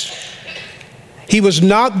accounts. He was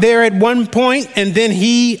not there at one point, and then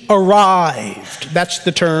he arrived. That's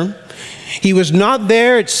the term. He was not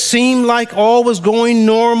there. It seemed like all was going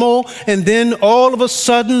normal, and then all of a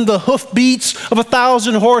sudden the hoofbeats of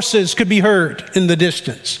 1,000 horses could be heard in the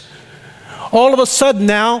distance. All of a sudden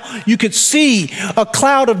now you could see a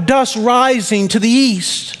cloud of dust rising to the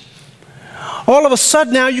east. All of a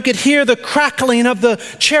sudden now you could hear the crackling of the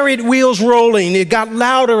chariot wheels rolling. It got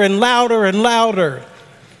louder and louder and louder.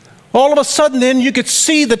 All of a sudden then you could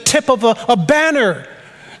see the tip of a banner.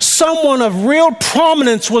 Someone of real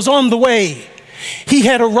prominence was on the way. He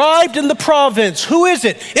had arrived in the province. Who is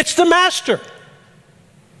it? It's the master.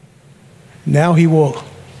 Now he will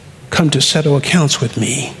come to settle accounts with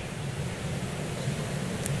me.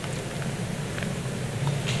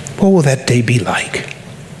 What will that day be like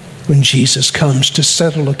when Jesus comes to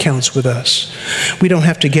settle accounts with us? We don't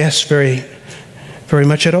have to guess very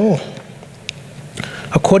much at all.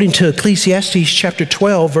 According to Ecclesiastes chapter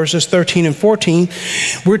 12, verses 13 and 14,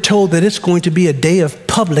 we're told that it's going to be a day of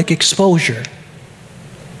public exposure.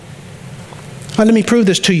 Now, let me prove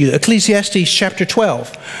this to you. Ecclesiastes chapter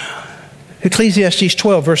 12. Ecclesiastes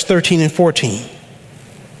 12, verse 13 and 14.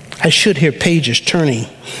 I should hear pages turning.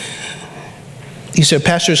 He said,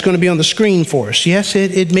 Pastor, it's going to be on the screen for us. Yes,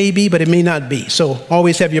 it may be, but it may not be. So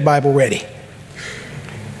always have your Bible ready.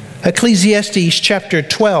 Ecclesiastes chapter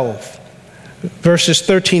 12. Verses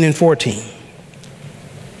 13 and 14.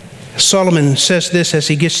 Solomon says this as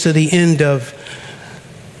he gets to the end of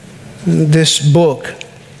this book.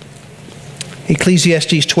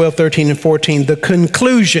 Ecclesiastes 12, 13 and 14. The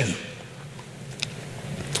conclusion.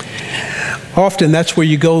 Often that's where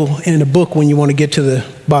you go in a book when you want to get to the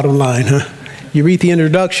bottom line, huh? You read the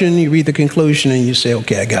introduction, you read the conclusion, and you say,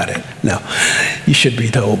 okay, I got it. No, you should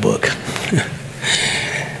read the whole book.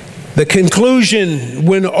 The conclusion,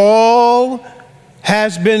 when all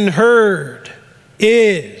has been heard,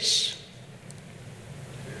 is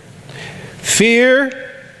fear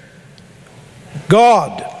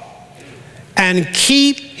God and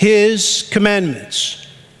keep His commandments,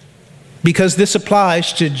 because this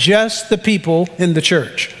applies to just the people in the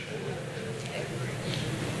church.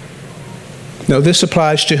 No, this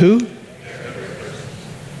applies to who?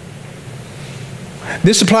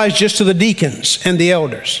 This applies just to the deacons and the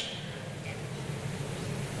elders.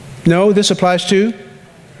 No, this applies to?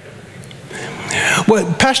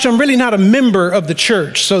 Well, Pastor, I'm really not a member of the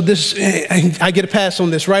church, so this, I get a pass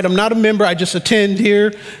on this, right? I'm not a member, I just attend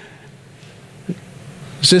here.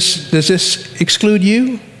 Does this exclude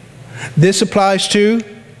you? This applies to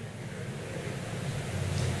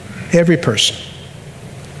every person.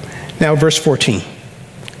 Now, verse 14.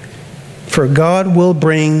 For God will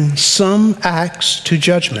bring some acts to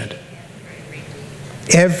judgment.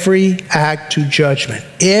 Every act to judgment.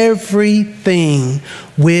 Everything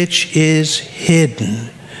which is hidden,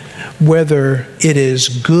 whether it is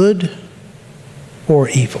good or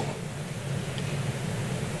evil.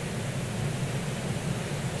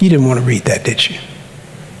 You didn't want to read that, did you?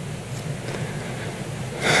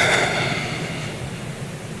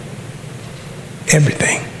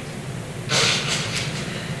 Everything.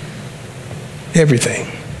 Everything.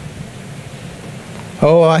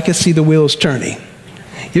 Oh, I can see the wheels turning.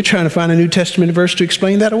 You're trying to find a New Testament verse to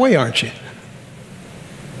explain that away, aren't you?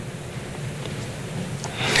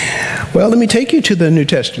 Well, let me take you to the New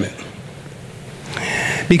Testament,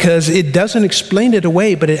 because it doesn't explain it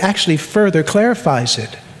away, but it actually further clarifies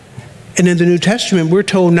it. And in the New Testament, we're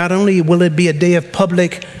told not only will it be a day of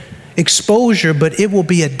public exposure, but it will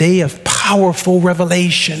be a day of powerful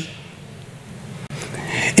revelation.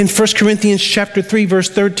 In 1 Corinthians chapter 3, verse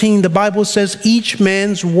 13, the Bible says, each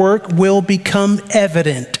man's work will become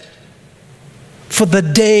evident. For the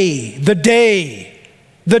day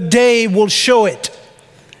will show it,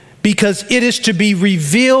 because it is to be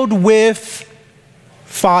revealed with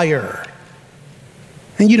fire.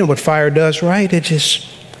 And you know what fire does, right?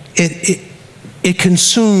 It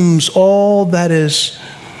consumes all that is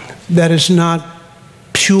not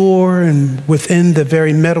pure, and within the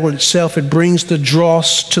very metal itself, it brings the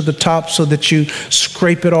dross to the top so that you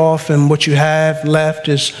scrape it off, and what you have left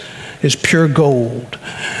is pure gold.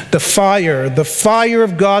 The fire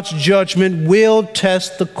of God's judgment will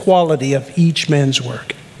test the quality of each man's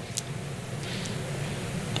work.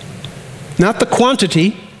 Not the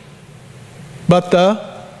quantity, but the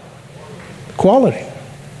quality.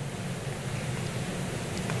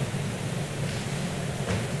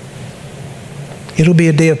 It'll be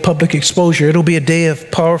a day of public exposure. It'll be a day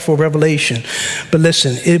of powerful revelation. But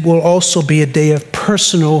listen, it will also be a day of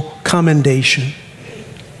personal commendation.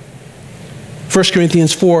 1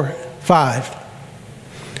 Corinthians 4:5.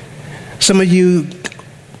 Some of you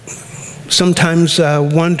sometimes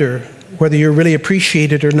wonder whether you're really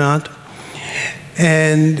appreciated or not.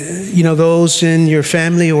 And, those in your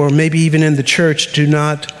family or maybe even in the church do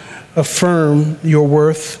not affirm your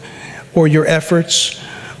worth or your efforts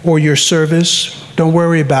or your service. Don't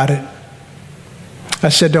worry about it. I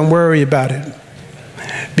said, don't worry about it.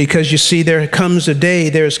 Because you see, there's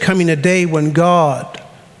coming a day when God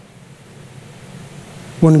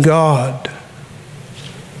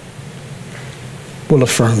will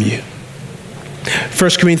affirm you.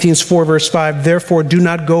 1 Corinthians 4 verse 5, therefore do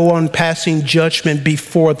not go on passing judgment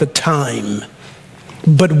before the time,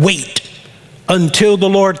 but wait until the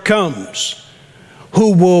Lord comes,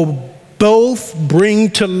 who will both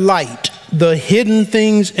bring to light the hidden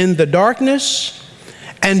things in the darkness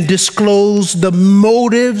and disclose the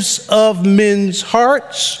motives of men's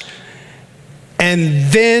hearts, and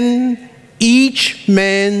then each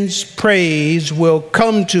man's praise will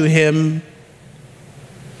come to him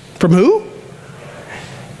from who?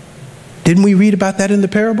 Didn't we read about that in the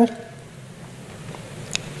parable?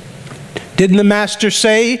 Didn't the master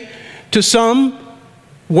say to some,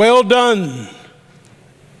 well done,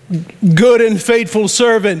 good and faithful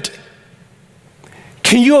servant?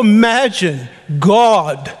 Can you imagine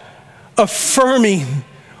God affirming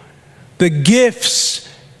the gifts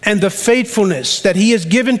and the faithfulness that he has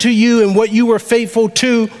given to you and what you were faithful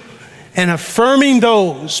to, and affirming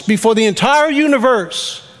those before the entire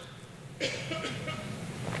universe?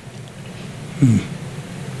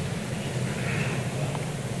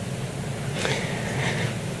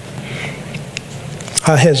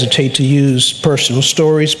 I hesitate to use personal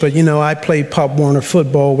stories, but I played Pop Warner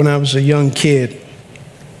football when I was a young kid.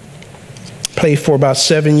 Played for about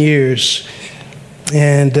 7 years.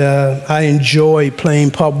 And I enjoyed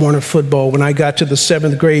playing Pop Warner football. When I got to the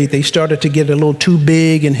 7th grade, they started to get a little too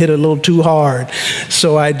big and hit a little too hard.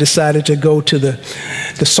 So I decided to go to the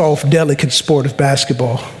soft, delicate sport of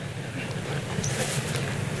basketball.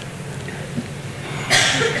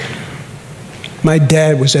 My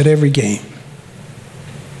dad was at every game.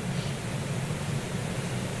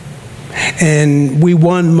 And we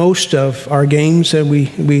won most of our games, and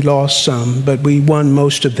we lost some, but we won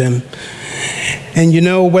most of them. And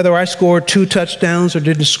whether I scored 2 touchdowns or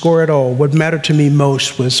didn't score at all, what mattered to me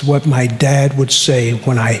most was what my dad would say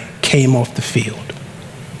when I came off the field.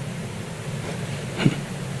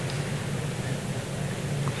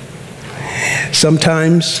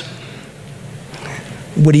 Sometimes,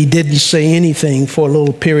 when he didn't say anything for a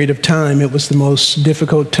little period of time, it was the most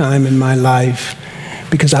difficult time in my life,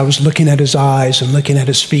 because I was looking at his eyes and looking at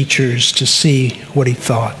his features to see what he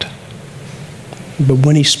thought. But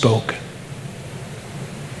when he spoke,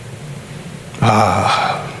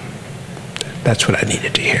 that's what I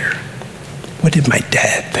needed to hear. What did my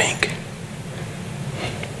dad think?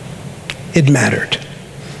 It mattered.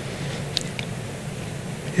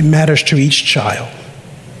 It matters to each child,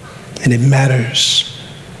 and it matters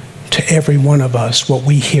to every one of us. What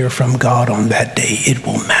we hear from God on that day, it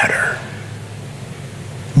will matter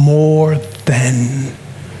more than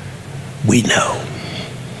we know.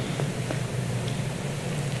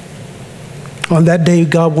 On that day,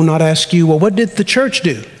 God will not ask you, well, what did the church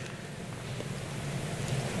do?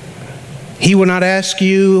 He will not ask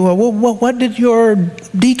you, well, what did your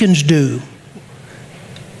deacons do?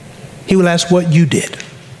 He will ask what you did.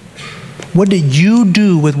 What did you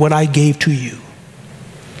do with what I gave to you?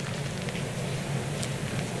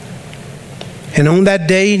 And on that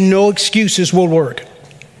day, no excuses will work.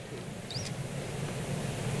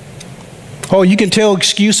 Oh, you can tell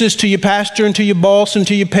excuses to your pastor and to your boss and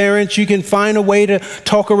to your parents. You can find a way to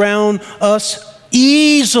talk around us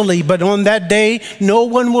easily, but on that day, no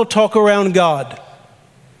one will talk around God.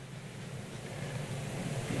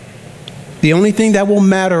 The only thing that will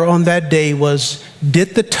matter on that day was,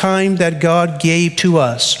 did the time that God gave to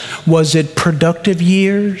us, was it productive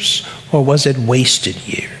years or was it wasted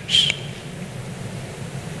years?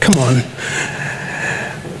 Come on.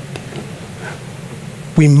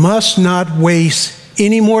 We must not waste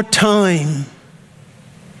any more time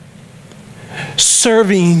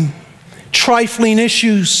serving trifling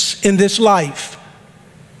issues in this life.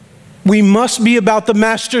 We must be about the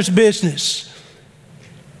master's business.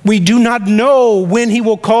 We do not know when he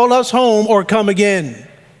will call us home or come again.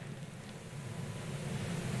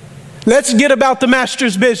 Let's get about the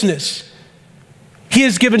master's business. He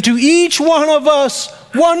has given to each one of us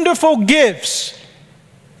wonderful gifts.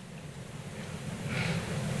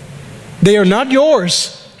 They are not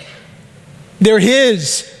yours. They're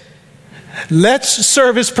his. Let's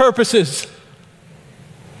serve his purposes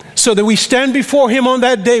so that we stand before him on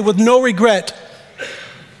that day with no regret.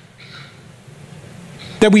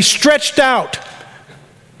 that we stretched out,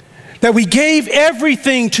 that we gave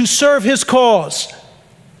everything to serve his cause,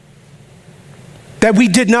 that we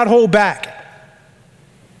did not hold back.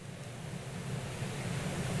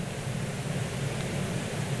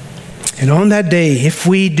 And on that day, if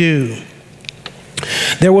we do,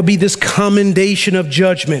 there will be this commendation of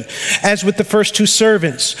judgment. As with the first two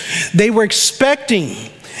servants, they were expecting,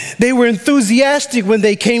 they were enthusiastic when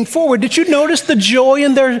they came forward. Did you notice the joy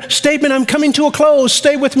in their statement? I'm coming to a close.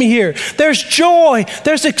 Stay with me here. There's joy.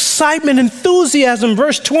 There's excitement, enthusiasm.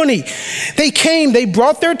 Verse 20. They came. They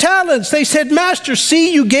brought their talents. They said, Master,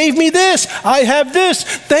 see, you gave me this. I have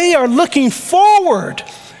this. They are looking forward.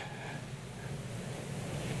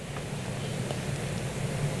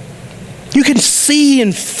 You can see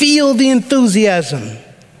and feel the enthusiasm.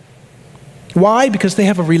 Why? Because they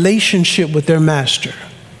have a relationship with their master.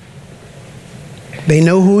 They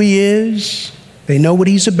know who he is. They know what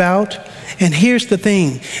he's about. And here's the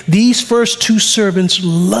thing. These first two servants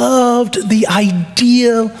loved the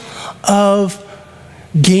idea of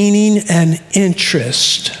gaining an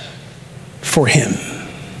interest for him.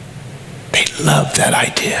 They loved that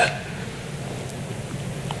idea.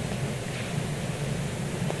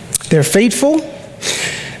 They're faithful.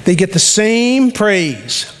 They get the same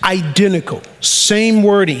praise, identical, same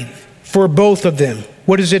wording for both of them.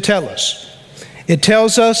 What does it tell us? It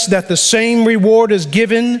tells us that the same reward is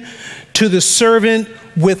given to the servant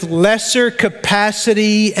with lesser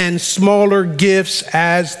capacity and smaller gifts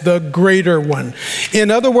as the greater one. In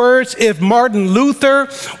other words, if Martin Luther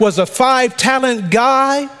was a 5-talent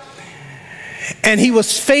guy and he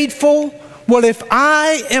was faithful, well, if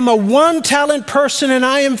I am a 1-talent person and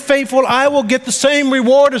I am faithful, I will get the same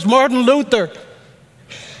reward as Martin Luther.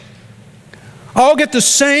 I'll get the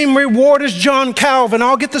same reward as John Calvin.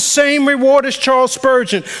 I'll get the same reward as Charles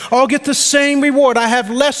Spurgeon. I'll get the same reward. I have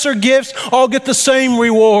lesser gifts. I'll get the same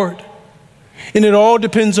reward. And it all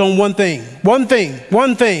depends on one thing. One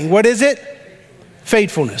thing. What is it?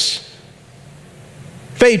 Faithfulness.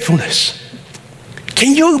 Faithfulness.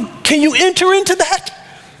 Can you enter into that?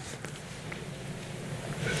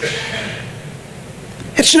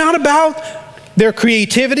 It's not about their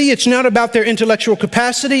creativity. It's not about their intellectual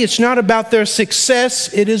capacity. It's not about their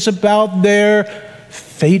success. It is about their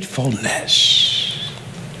faithfulness.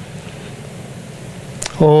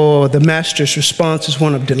 Oh, the master's response is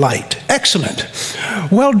one of delight. Excellent.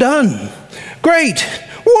 Well done. Great.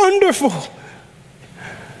 Wonderful.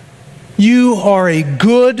 You are a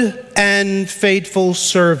good and faithful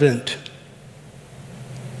servant.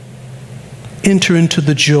 Enter into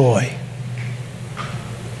the joy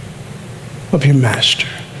of your master.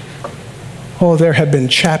 Oh, there have been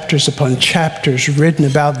chapters upon chapters written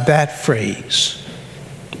about that phrase.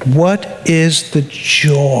 What is the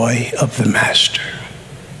joy of the master?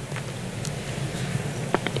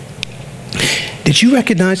 Did you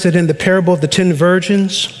recognize that in the parable of the 10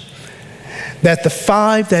 virgins, that the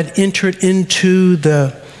 5 that entered into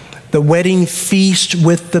the wedding feast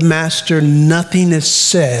with the master, nothing is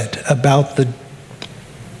said about the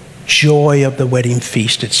joy of the wedding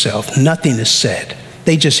feast itself. Nothing is said.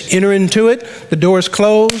 They just enter into it, the doors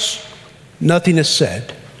close, nothing is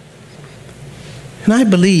said. And I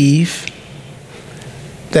believe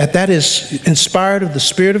that that is inspired of the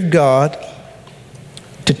Spirit of God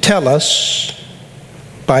to tell us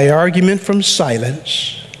by argument from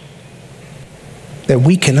silence that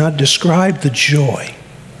we cannot describe the joy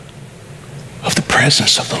of the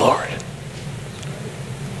presence of the Lord.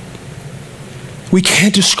 We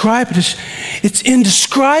can't describe it. It's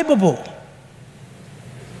indescribable.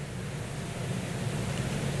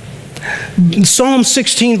 Psalm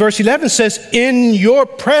 16 verse 11 says, in your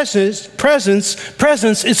presence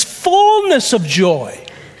is fullness of joy.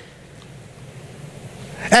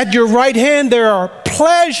 At your right hand there are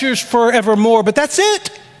pleasures forevermore. But that's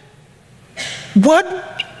it. What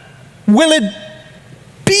will it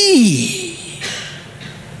be?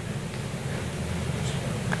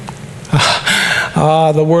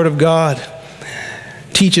 The Word of God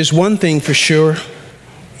teaches one thing for sure.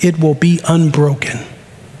 It will be unbroken.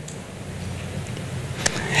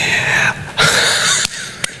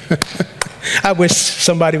 I wish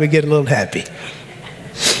somebody would get a little happy.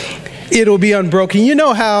 It'll be unbroken. You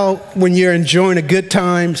know how when you're enjoying a good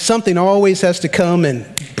time, something always has to come and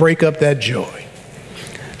break up that joy.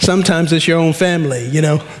 Sometimes it's your own family, you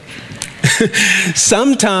know.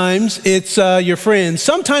 Sometimes it's your friends.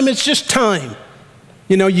 Sometimes it's just time.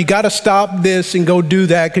 You know, you got to stop this and go do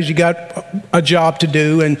that because you got a job to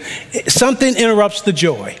do, and something interrupts the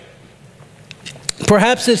joy.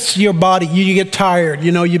 Perhaps it's your body. You get tired.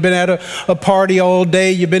 You know, you've been at a party all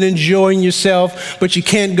day. You've been enjoying yourself, but you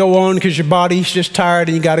can't go on because your body's just tired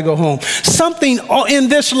and you got to go home. Something in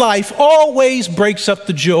this life always breaks up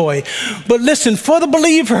the joy. But listen, for the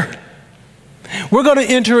believer, we're going to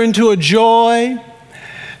enter into a joy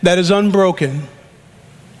that is unbroken.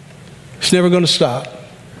 It's never going to stop.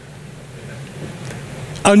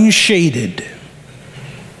 Unshaded,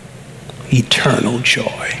 eternal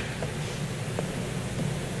joy.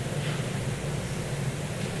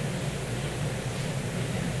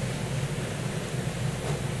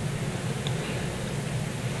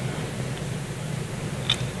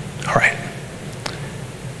 All right.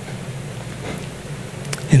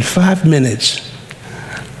 In 5 minutes,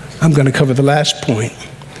 I'm going to cover the last point.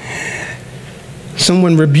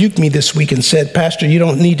 Someone rebuked me this week and said, Pastor, you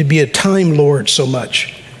don't need to be a time lord so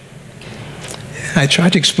much. I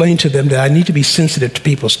tried to explain to them that I need to be sensitive to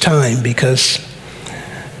people's time because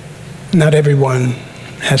not everyone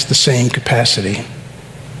has the same capacity.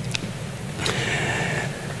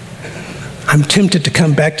 I'm tempted to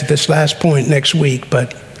come back to this last point next week,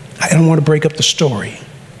 but I don't want to break up the story.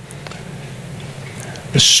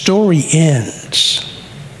 The story ends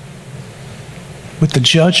with the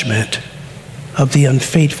judgment of the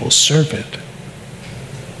unfaithful servant.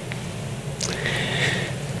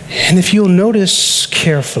 And if you'll notice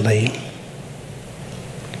carefully,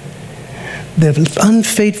 the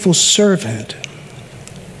unfaithful servant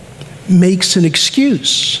makes an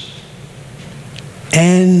excuse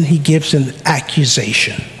and he gives an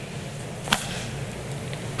accusation.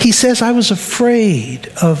 He says, I was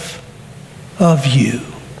afraid of you.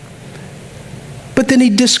 But then he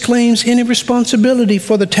disclaims any responsibility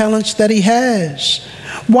for the talents that he has.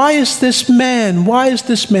 Why is this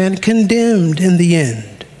man condemned in the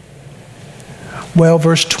end? Well,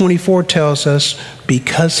 verse 24 tells us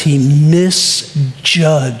because he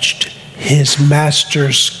misjudged his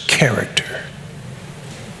master's character.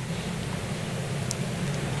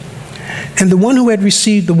 And the one who had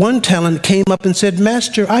received the 1 talent came up and said,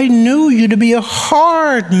 Master, I knew you to be a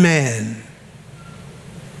hard man.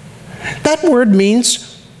 That word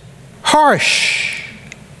means harsh.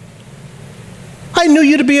 I knew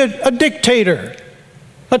you to be a dictator,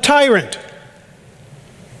 a tyrant.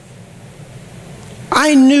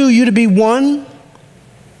 I knew you to be one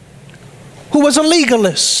who was a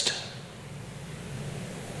legalist.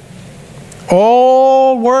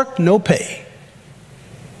 All work, no pay.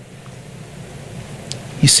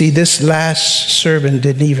 You see, this last servant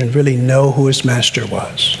didn't even really know who his master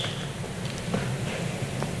was.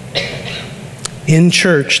 In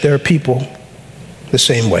church, there are people the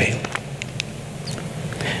same way.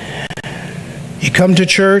 You come to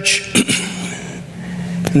church,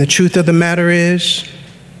 and the truth of the matter is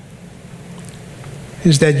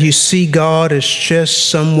that you see God as just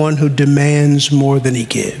someone who demands more than he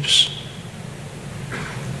gives.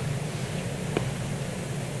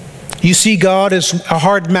 You see God as a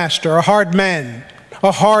hard master, a hard man,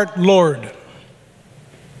 a hard Lord.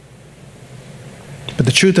 But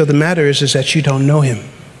the truth of the matter is that you don't know him.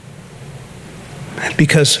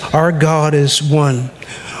 Because our God is one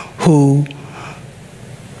who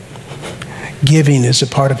giving is a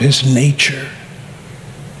part of his nature.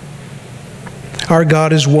 Our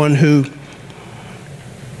God is one who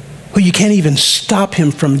you can't even stop him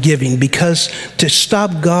from giving, because to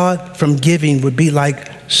stop God from giving would be like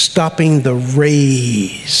stopping the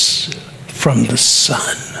rays from the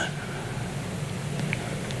sun.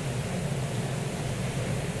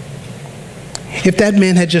 If that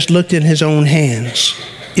man had just looked in his own hands,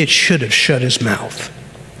 it should have shut his mouth,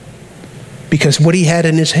 because what he had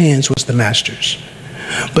in his hands was the master's.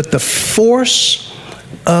 But the force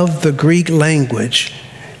of the Greek language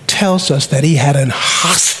tells us that he had a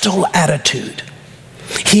hostile attitude.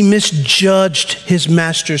 He misjudged his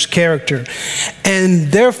master's character,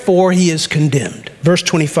 and therefore he is condemned. Verse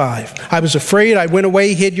 25, I was afraid, I went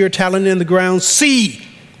away, hid your talent in the ground. See,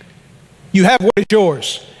 you have what is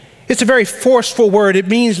yours. It's a very forceful word. It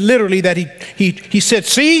means literally that he said,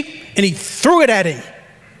 see, and he threw it at him.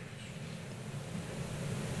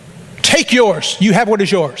 Take yours. You have what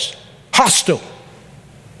is yours. Hostile.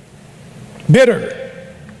 Bitter.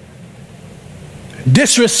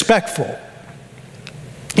 Disrespectful.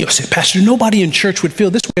 You'll say, Pastor, nobody in church would feel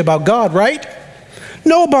this way about God, right?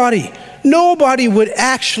 Nobody. Nobody would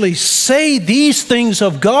actually say these things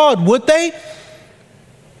of God, would they?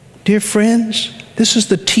 Dear friends, this is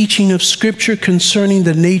the teaching of Scripture concerning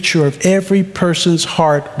the nature of every person's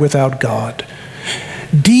heart without God.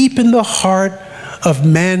 Deep in the heart of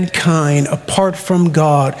mankind apart from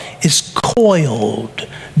God is coiled,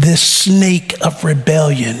 this snake of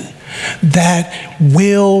rebellion that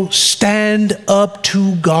will stand up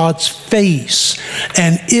to God's face.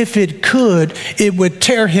 And if it could, it would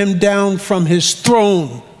tear him down from his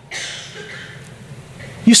throne.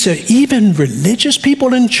 You said even religious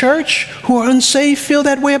people in church who are unsaved feel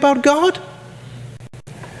that way about God?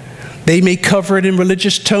 They may cover it in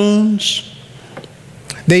religious tones.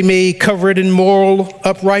 They may cover it in moral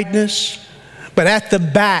uprightness. But at the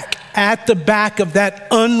back of that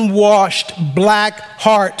unwashed black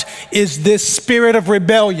heart is this spirit of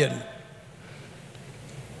rebellion.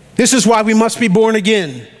 This is why we must be born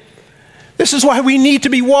again. This is why we need to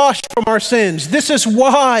be washed from our sins. This is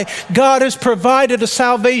why God has provided a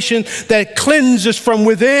salvation that cleanses from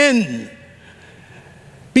within.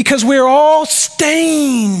 Because we're all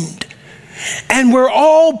stained and we're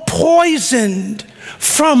all poisoned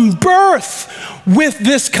from birth with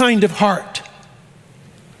this kind of heart.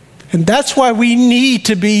 And that's why we need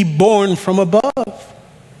to be born from above.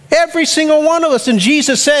 Every single one of us. And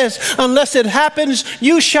Jesus says, unless it happens,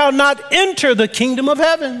 you shall not enter the kingdom of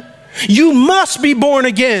heaven. You must be born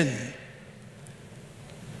again.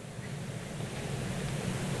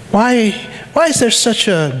 Why is there such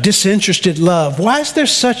a disinterested love? Why is there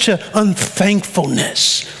such an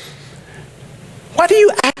unthankfulness? Why do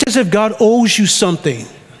you act as if God owes you something?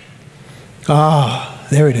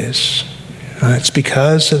 There it is. It's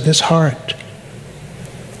because of this heart.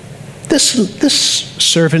 This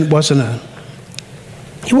servant wasn't a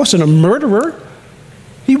murderer.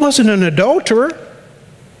 He wasn't an adulterer.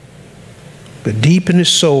 But deep in his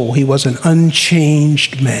soul, he was an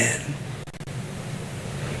unchanged man.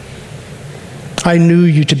 I knew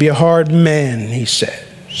you to be a hard man, he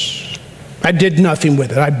says. I did nothing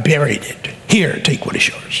with it. I buried it. Here, take what is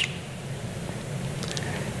yours.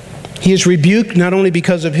 He is rebuked not only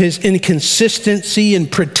because of his inconsistency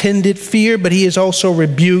and pretended fear, but he is also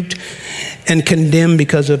rebuked and condemned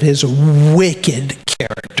because of his wicked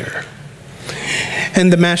character.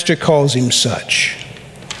 And the master calls him such.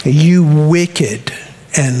 You wicked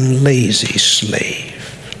and lazy slave.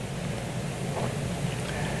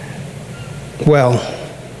 Well,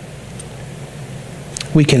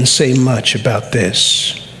 we can say much about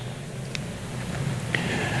this.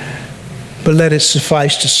 But let it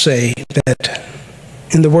suffice to say that,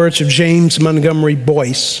 in the words of James Montgomery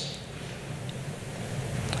Boyce,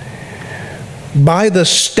 by the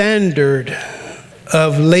standard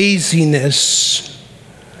of laziness,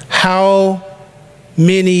 how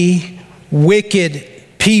many wicked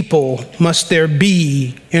people must there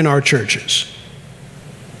be in our churches?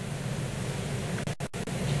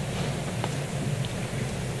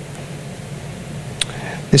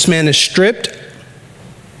 This man is stripped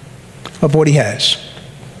of what he has.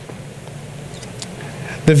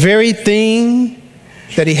 The very thing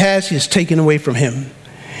that he has is taken away from him.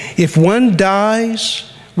 If one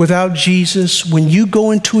dies without Jesus, when you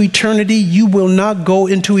go into eternity, you will not go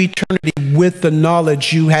into eternity with the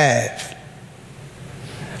knowledge you had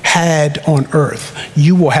on earth.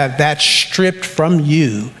 You will have that stripped from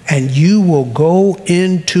you, and you will go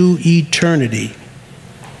into eternity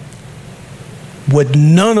with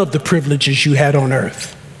none of the privileges you had on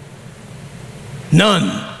earth.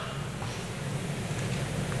 None.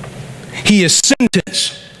 He is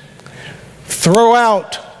sentenced. Throw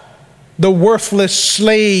out the worthless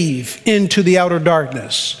slave into the outer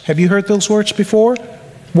darkness. Have you heard those words before?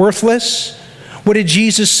 Worthless. What did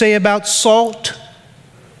Jesus say about salt?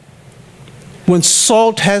 When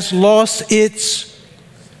salt has lost its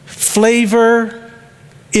flavor,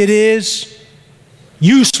 it is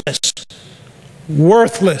useless,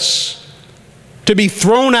 worthless, to be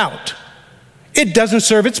thrown out. It doesn't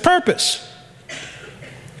serve its purpose.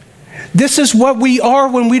 This is what we are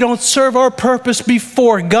when we don't serve our purpose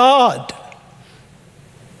before God.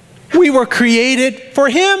 We were created for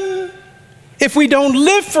Him. If we don't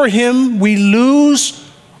live for Him, we lose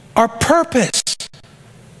our purpose.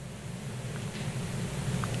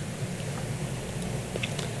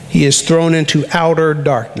 He is thrown into outer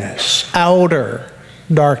darkness. Outer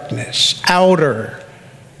darkness. Outer.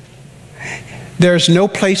 There's no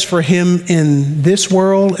place for him in this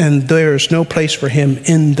world, and there's no place for him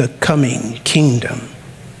in the coming kingdom.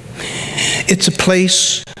 It's a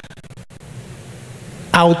place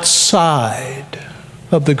outside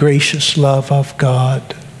of the gracious love of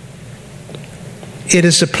God. It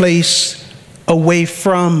is a place away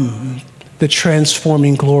from the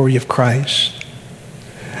transforming glory of Christ.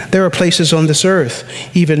 There are places on this earth,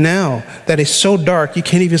 even now, that is so dark you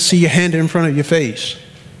can't even see your hand in front of your face.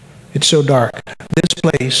 It's so dark. This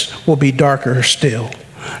place will be darker still.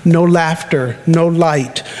 no laughter, no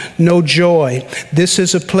light, no joy. This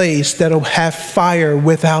is a place that will have fire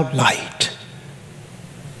without light.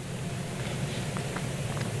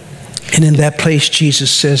 And in that place,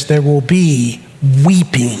 Jesus says, there will be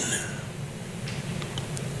weeping.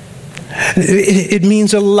 It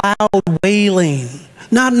means a loud wailing,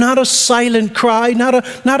 not a silent cry, not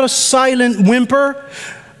a silent whimper.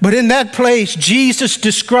 But in that place, Jesus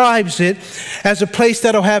describes it as a place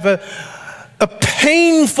that will have a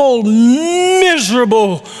painful,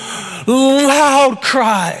 miserable, loud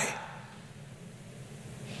cry.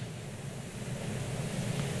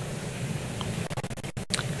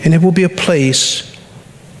 And it will be a place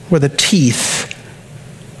where the teeth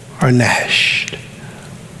are gnashed.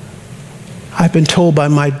 I've been told by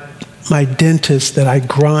my dentist that I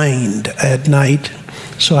grind at night,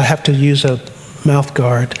 so I have to use a mouth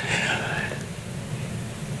guard.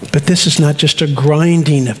 But this is not just a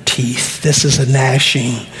grinding of teeth. This is a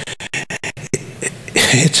gnashing.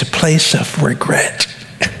 It's a place of regret.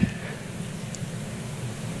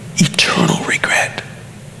 Eternal regret.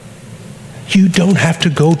 You don't have to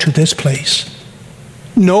go to this place.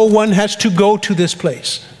 No one has to go to this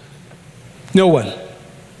place. No one.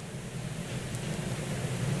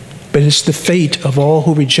 But it's the fate of all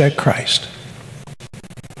who reject Christ.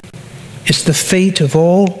 It's the fate of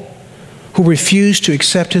all who refuse to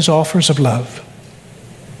accept his offers of love.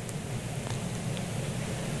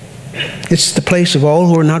 It's the place of all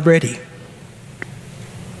who are not ready,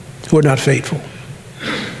 who are not faithful.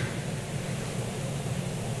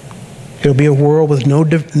 It'll be a world with no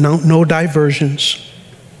diversions,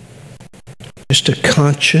 just a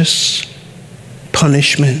conscious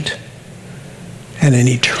punishment and an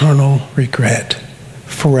eternal regret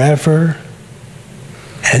forever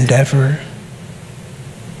and ever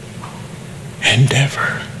and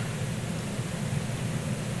ever.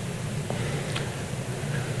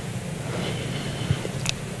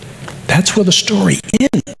 That's where the story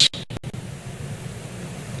ends.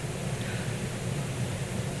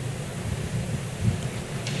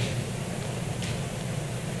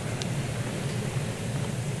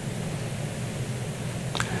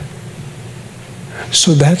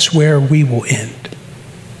 So that's where we will end.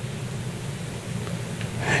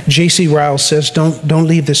 J.C. Ryle says, don't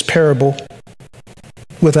leave this parable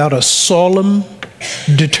without a solemn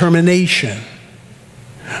determination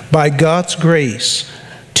by God's grace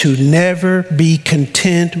to never be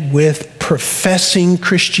content with professing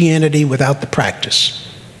Christianity without the practice.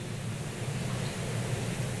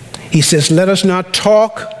 He says, let us not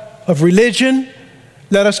talk of religion,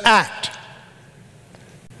 let us act.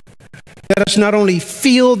 Let us not only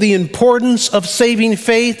feel the importance of saving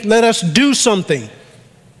faith, let us do something.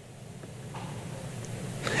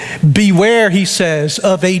 Beware, he says,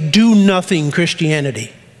 of a do-nothing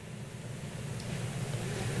Christianity.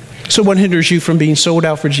 So what hinders you from being sold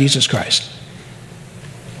out for Jesus Christ?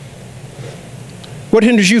 What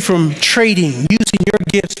hinders you from trading, using your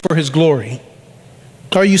gifts for his glory?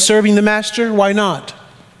 Are you serving the master? Why not?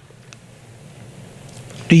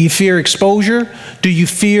 Do you fear exposure? Do you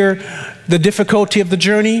fear the difficulty of the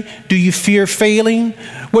journey? Do you fear failing?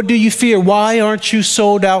 What do you fear? Why aren't you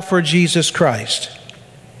sold out for Jesus Christ?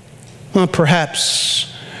 Well,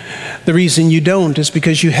 perhaps the reason you don't is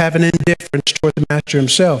because you have an indifference toward the master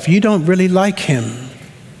himself. You don't really like him.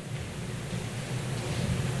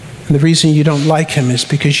 And the reason you don't like him is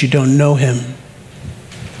because you don't know him.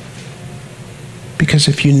 Because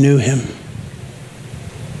if you knew him,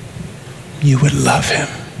 you would love him.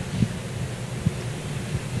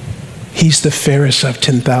 He's the fairest of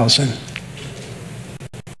 10,000.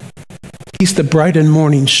 He's the bright and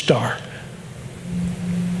morning star.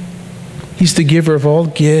 He's the giver of all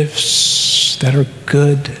gifts that are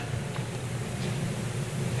good.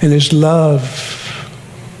 And his love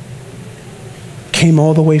came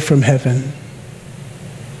all the way from heaven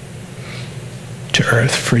to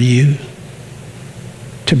earth for you,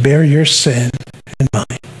 to bear your sin and mine.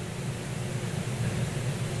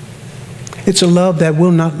 It's a love that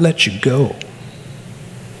will not let you go.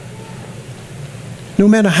 No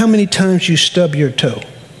matter how many times you stub your toe.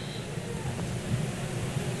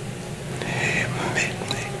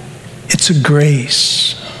 It's a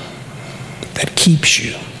grace that keeps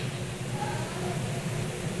you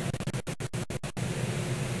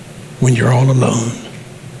when you're all alone.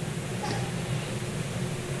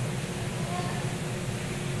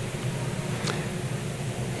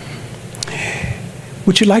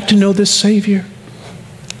 Would you like to know this Savior?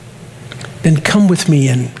 Then come with me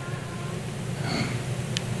and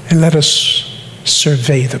let us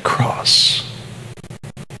survey the cross.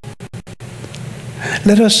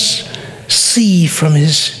 Let us see from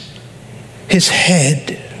his his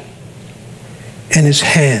head and his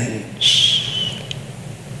hands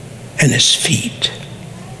and his feet.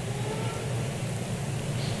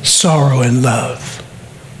 Sorrow and love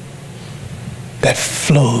that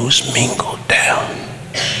flows mingled down.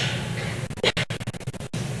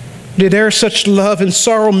 Did ever such love and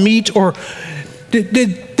sorrow meet, or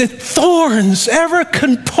did thorns ever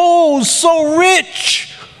compose so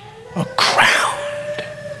rich a crown?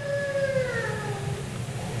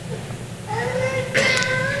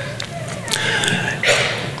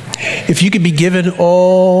 If you could be given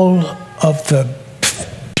all of the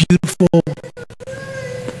beautiful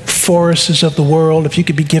forests of the world, if you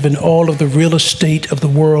could be given all of the real estate of the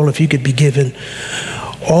world, if you could be given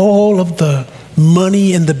all of the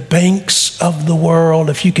money in the banks of the world,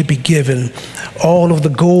 if you could be given all of the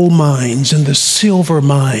gold mines and the silver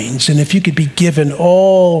mines, and if you could be given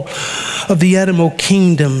all of the animal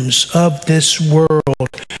kingdoms of this world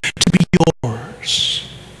to be yours,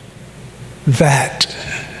 that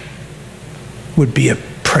would be a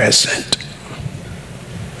present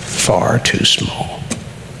far too small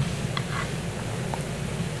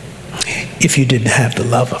if you didn't have the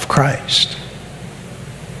love of Christ.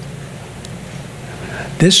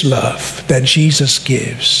 This love that Jesus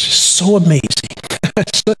gives is so amazing.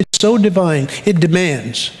 It's so divine. It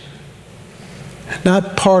demands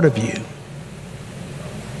not part of you,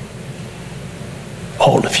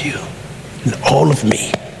 all of you, and all of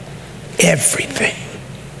me, everything.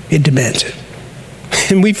 It demands it.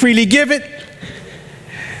 And we freely give it.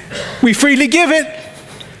 We freely give it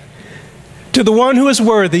to the one who is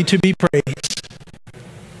worthy to be praised.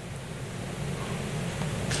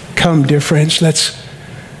 Come, dear friends, let's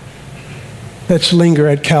linger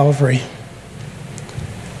at Calvary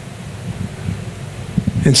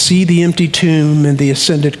and see the empty tomb and the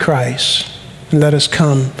ascended Christ. And let us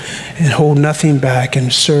come and hold nothing back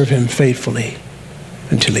and serve him faithfully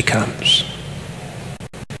until he comes.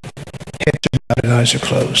 Heads are bowed and eyes are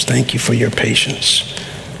closed. Thank you for your patience.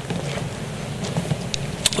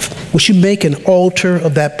 Would you make an altar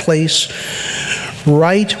of that place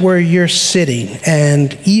right where you're sitting?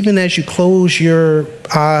 And even as you close your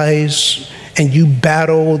eyes and you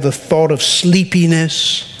battle the thought of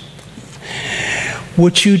sleepiness,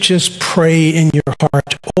 would you just pray in your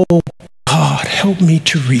heart, oh God, help me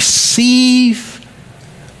to receive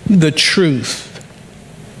the truth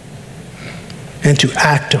and to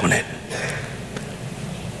act on it.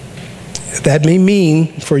 That may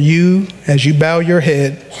mean for you, as you bow your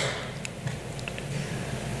head,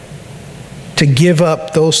 to give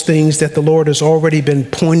up those things that the Lord has already been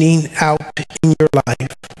pointing out in your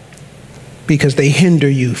life because they hinder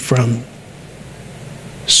you from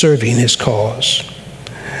serving his cause.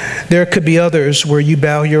 There could be others where you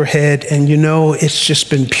bow your head and you know it's just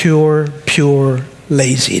been pure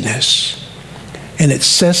laziness. And it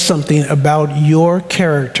says something about your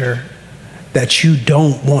character that you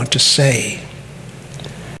don't want to say.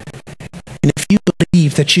 And if you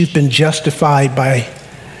believe that you've been justified by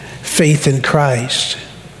faith in Christ,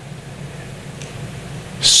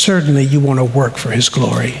 certainly you want to work for his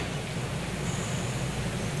glory.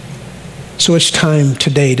 So it's time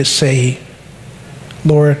today to say,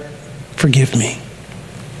 Lord, forgive me.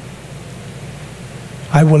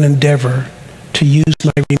 I will endeavor to use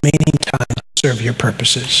my remaining time to serve your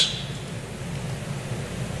purposes.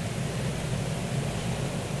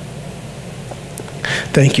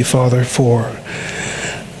 Thank you, Father, for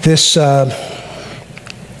this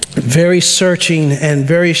very searching and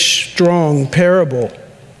very strong parable.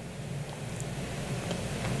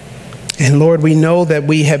 And Lord, we know that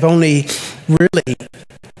we have only really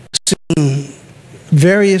seen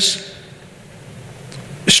various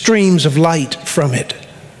streams of light from it.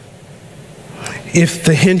 If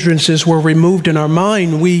the hindrances were removed in our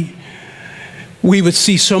mind, we would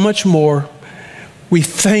see so much more. We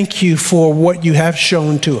thank you for what you have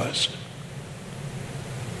shown to us.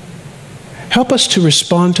 Help us to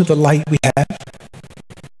respond to the light we have.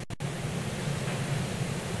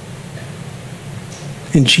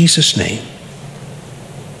 In Jesus' name.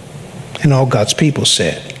 And all God's people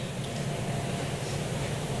said,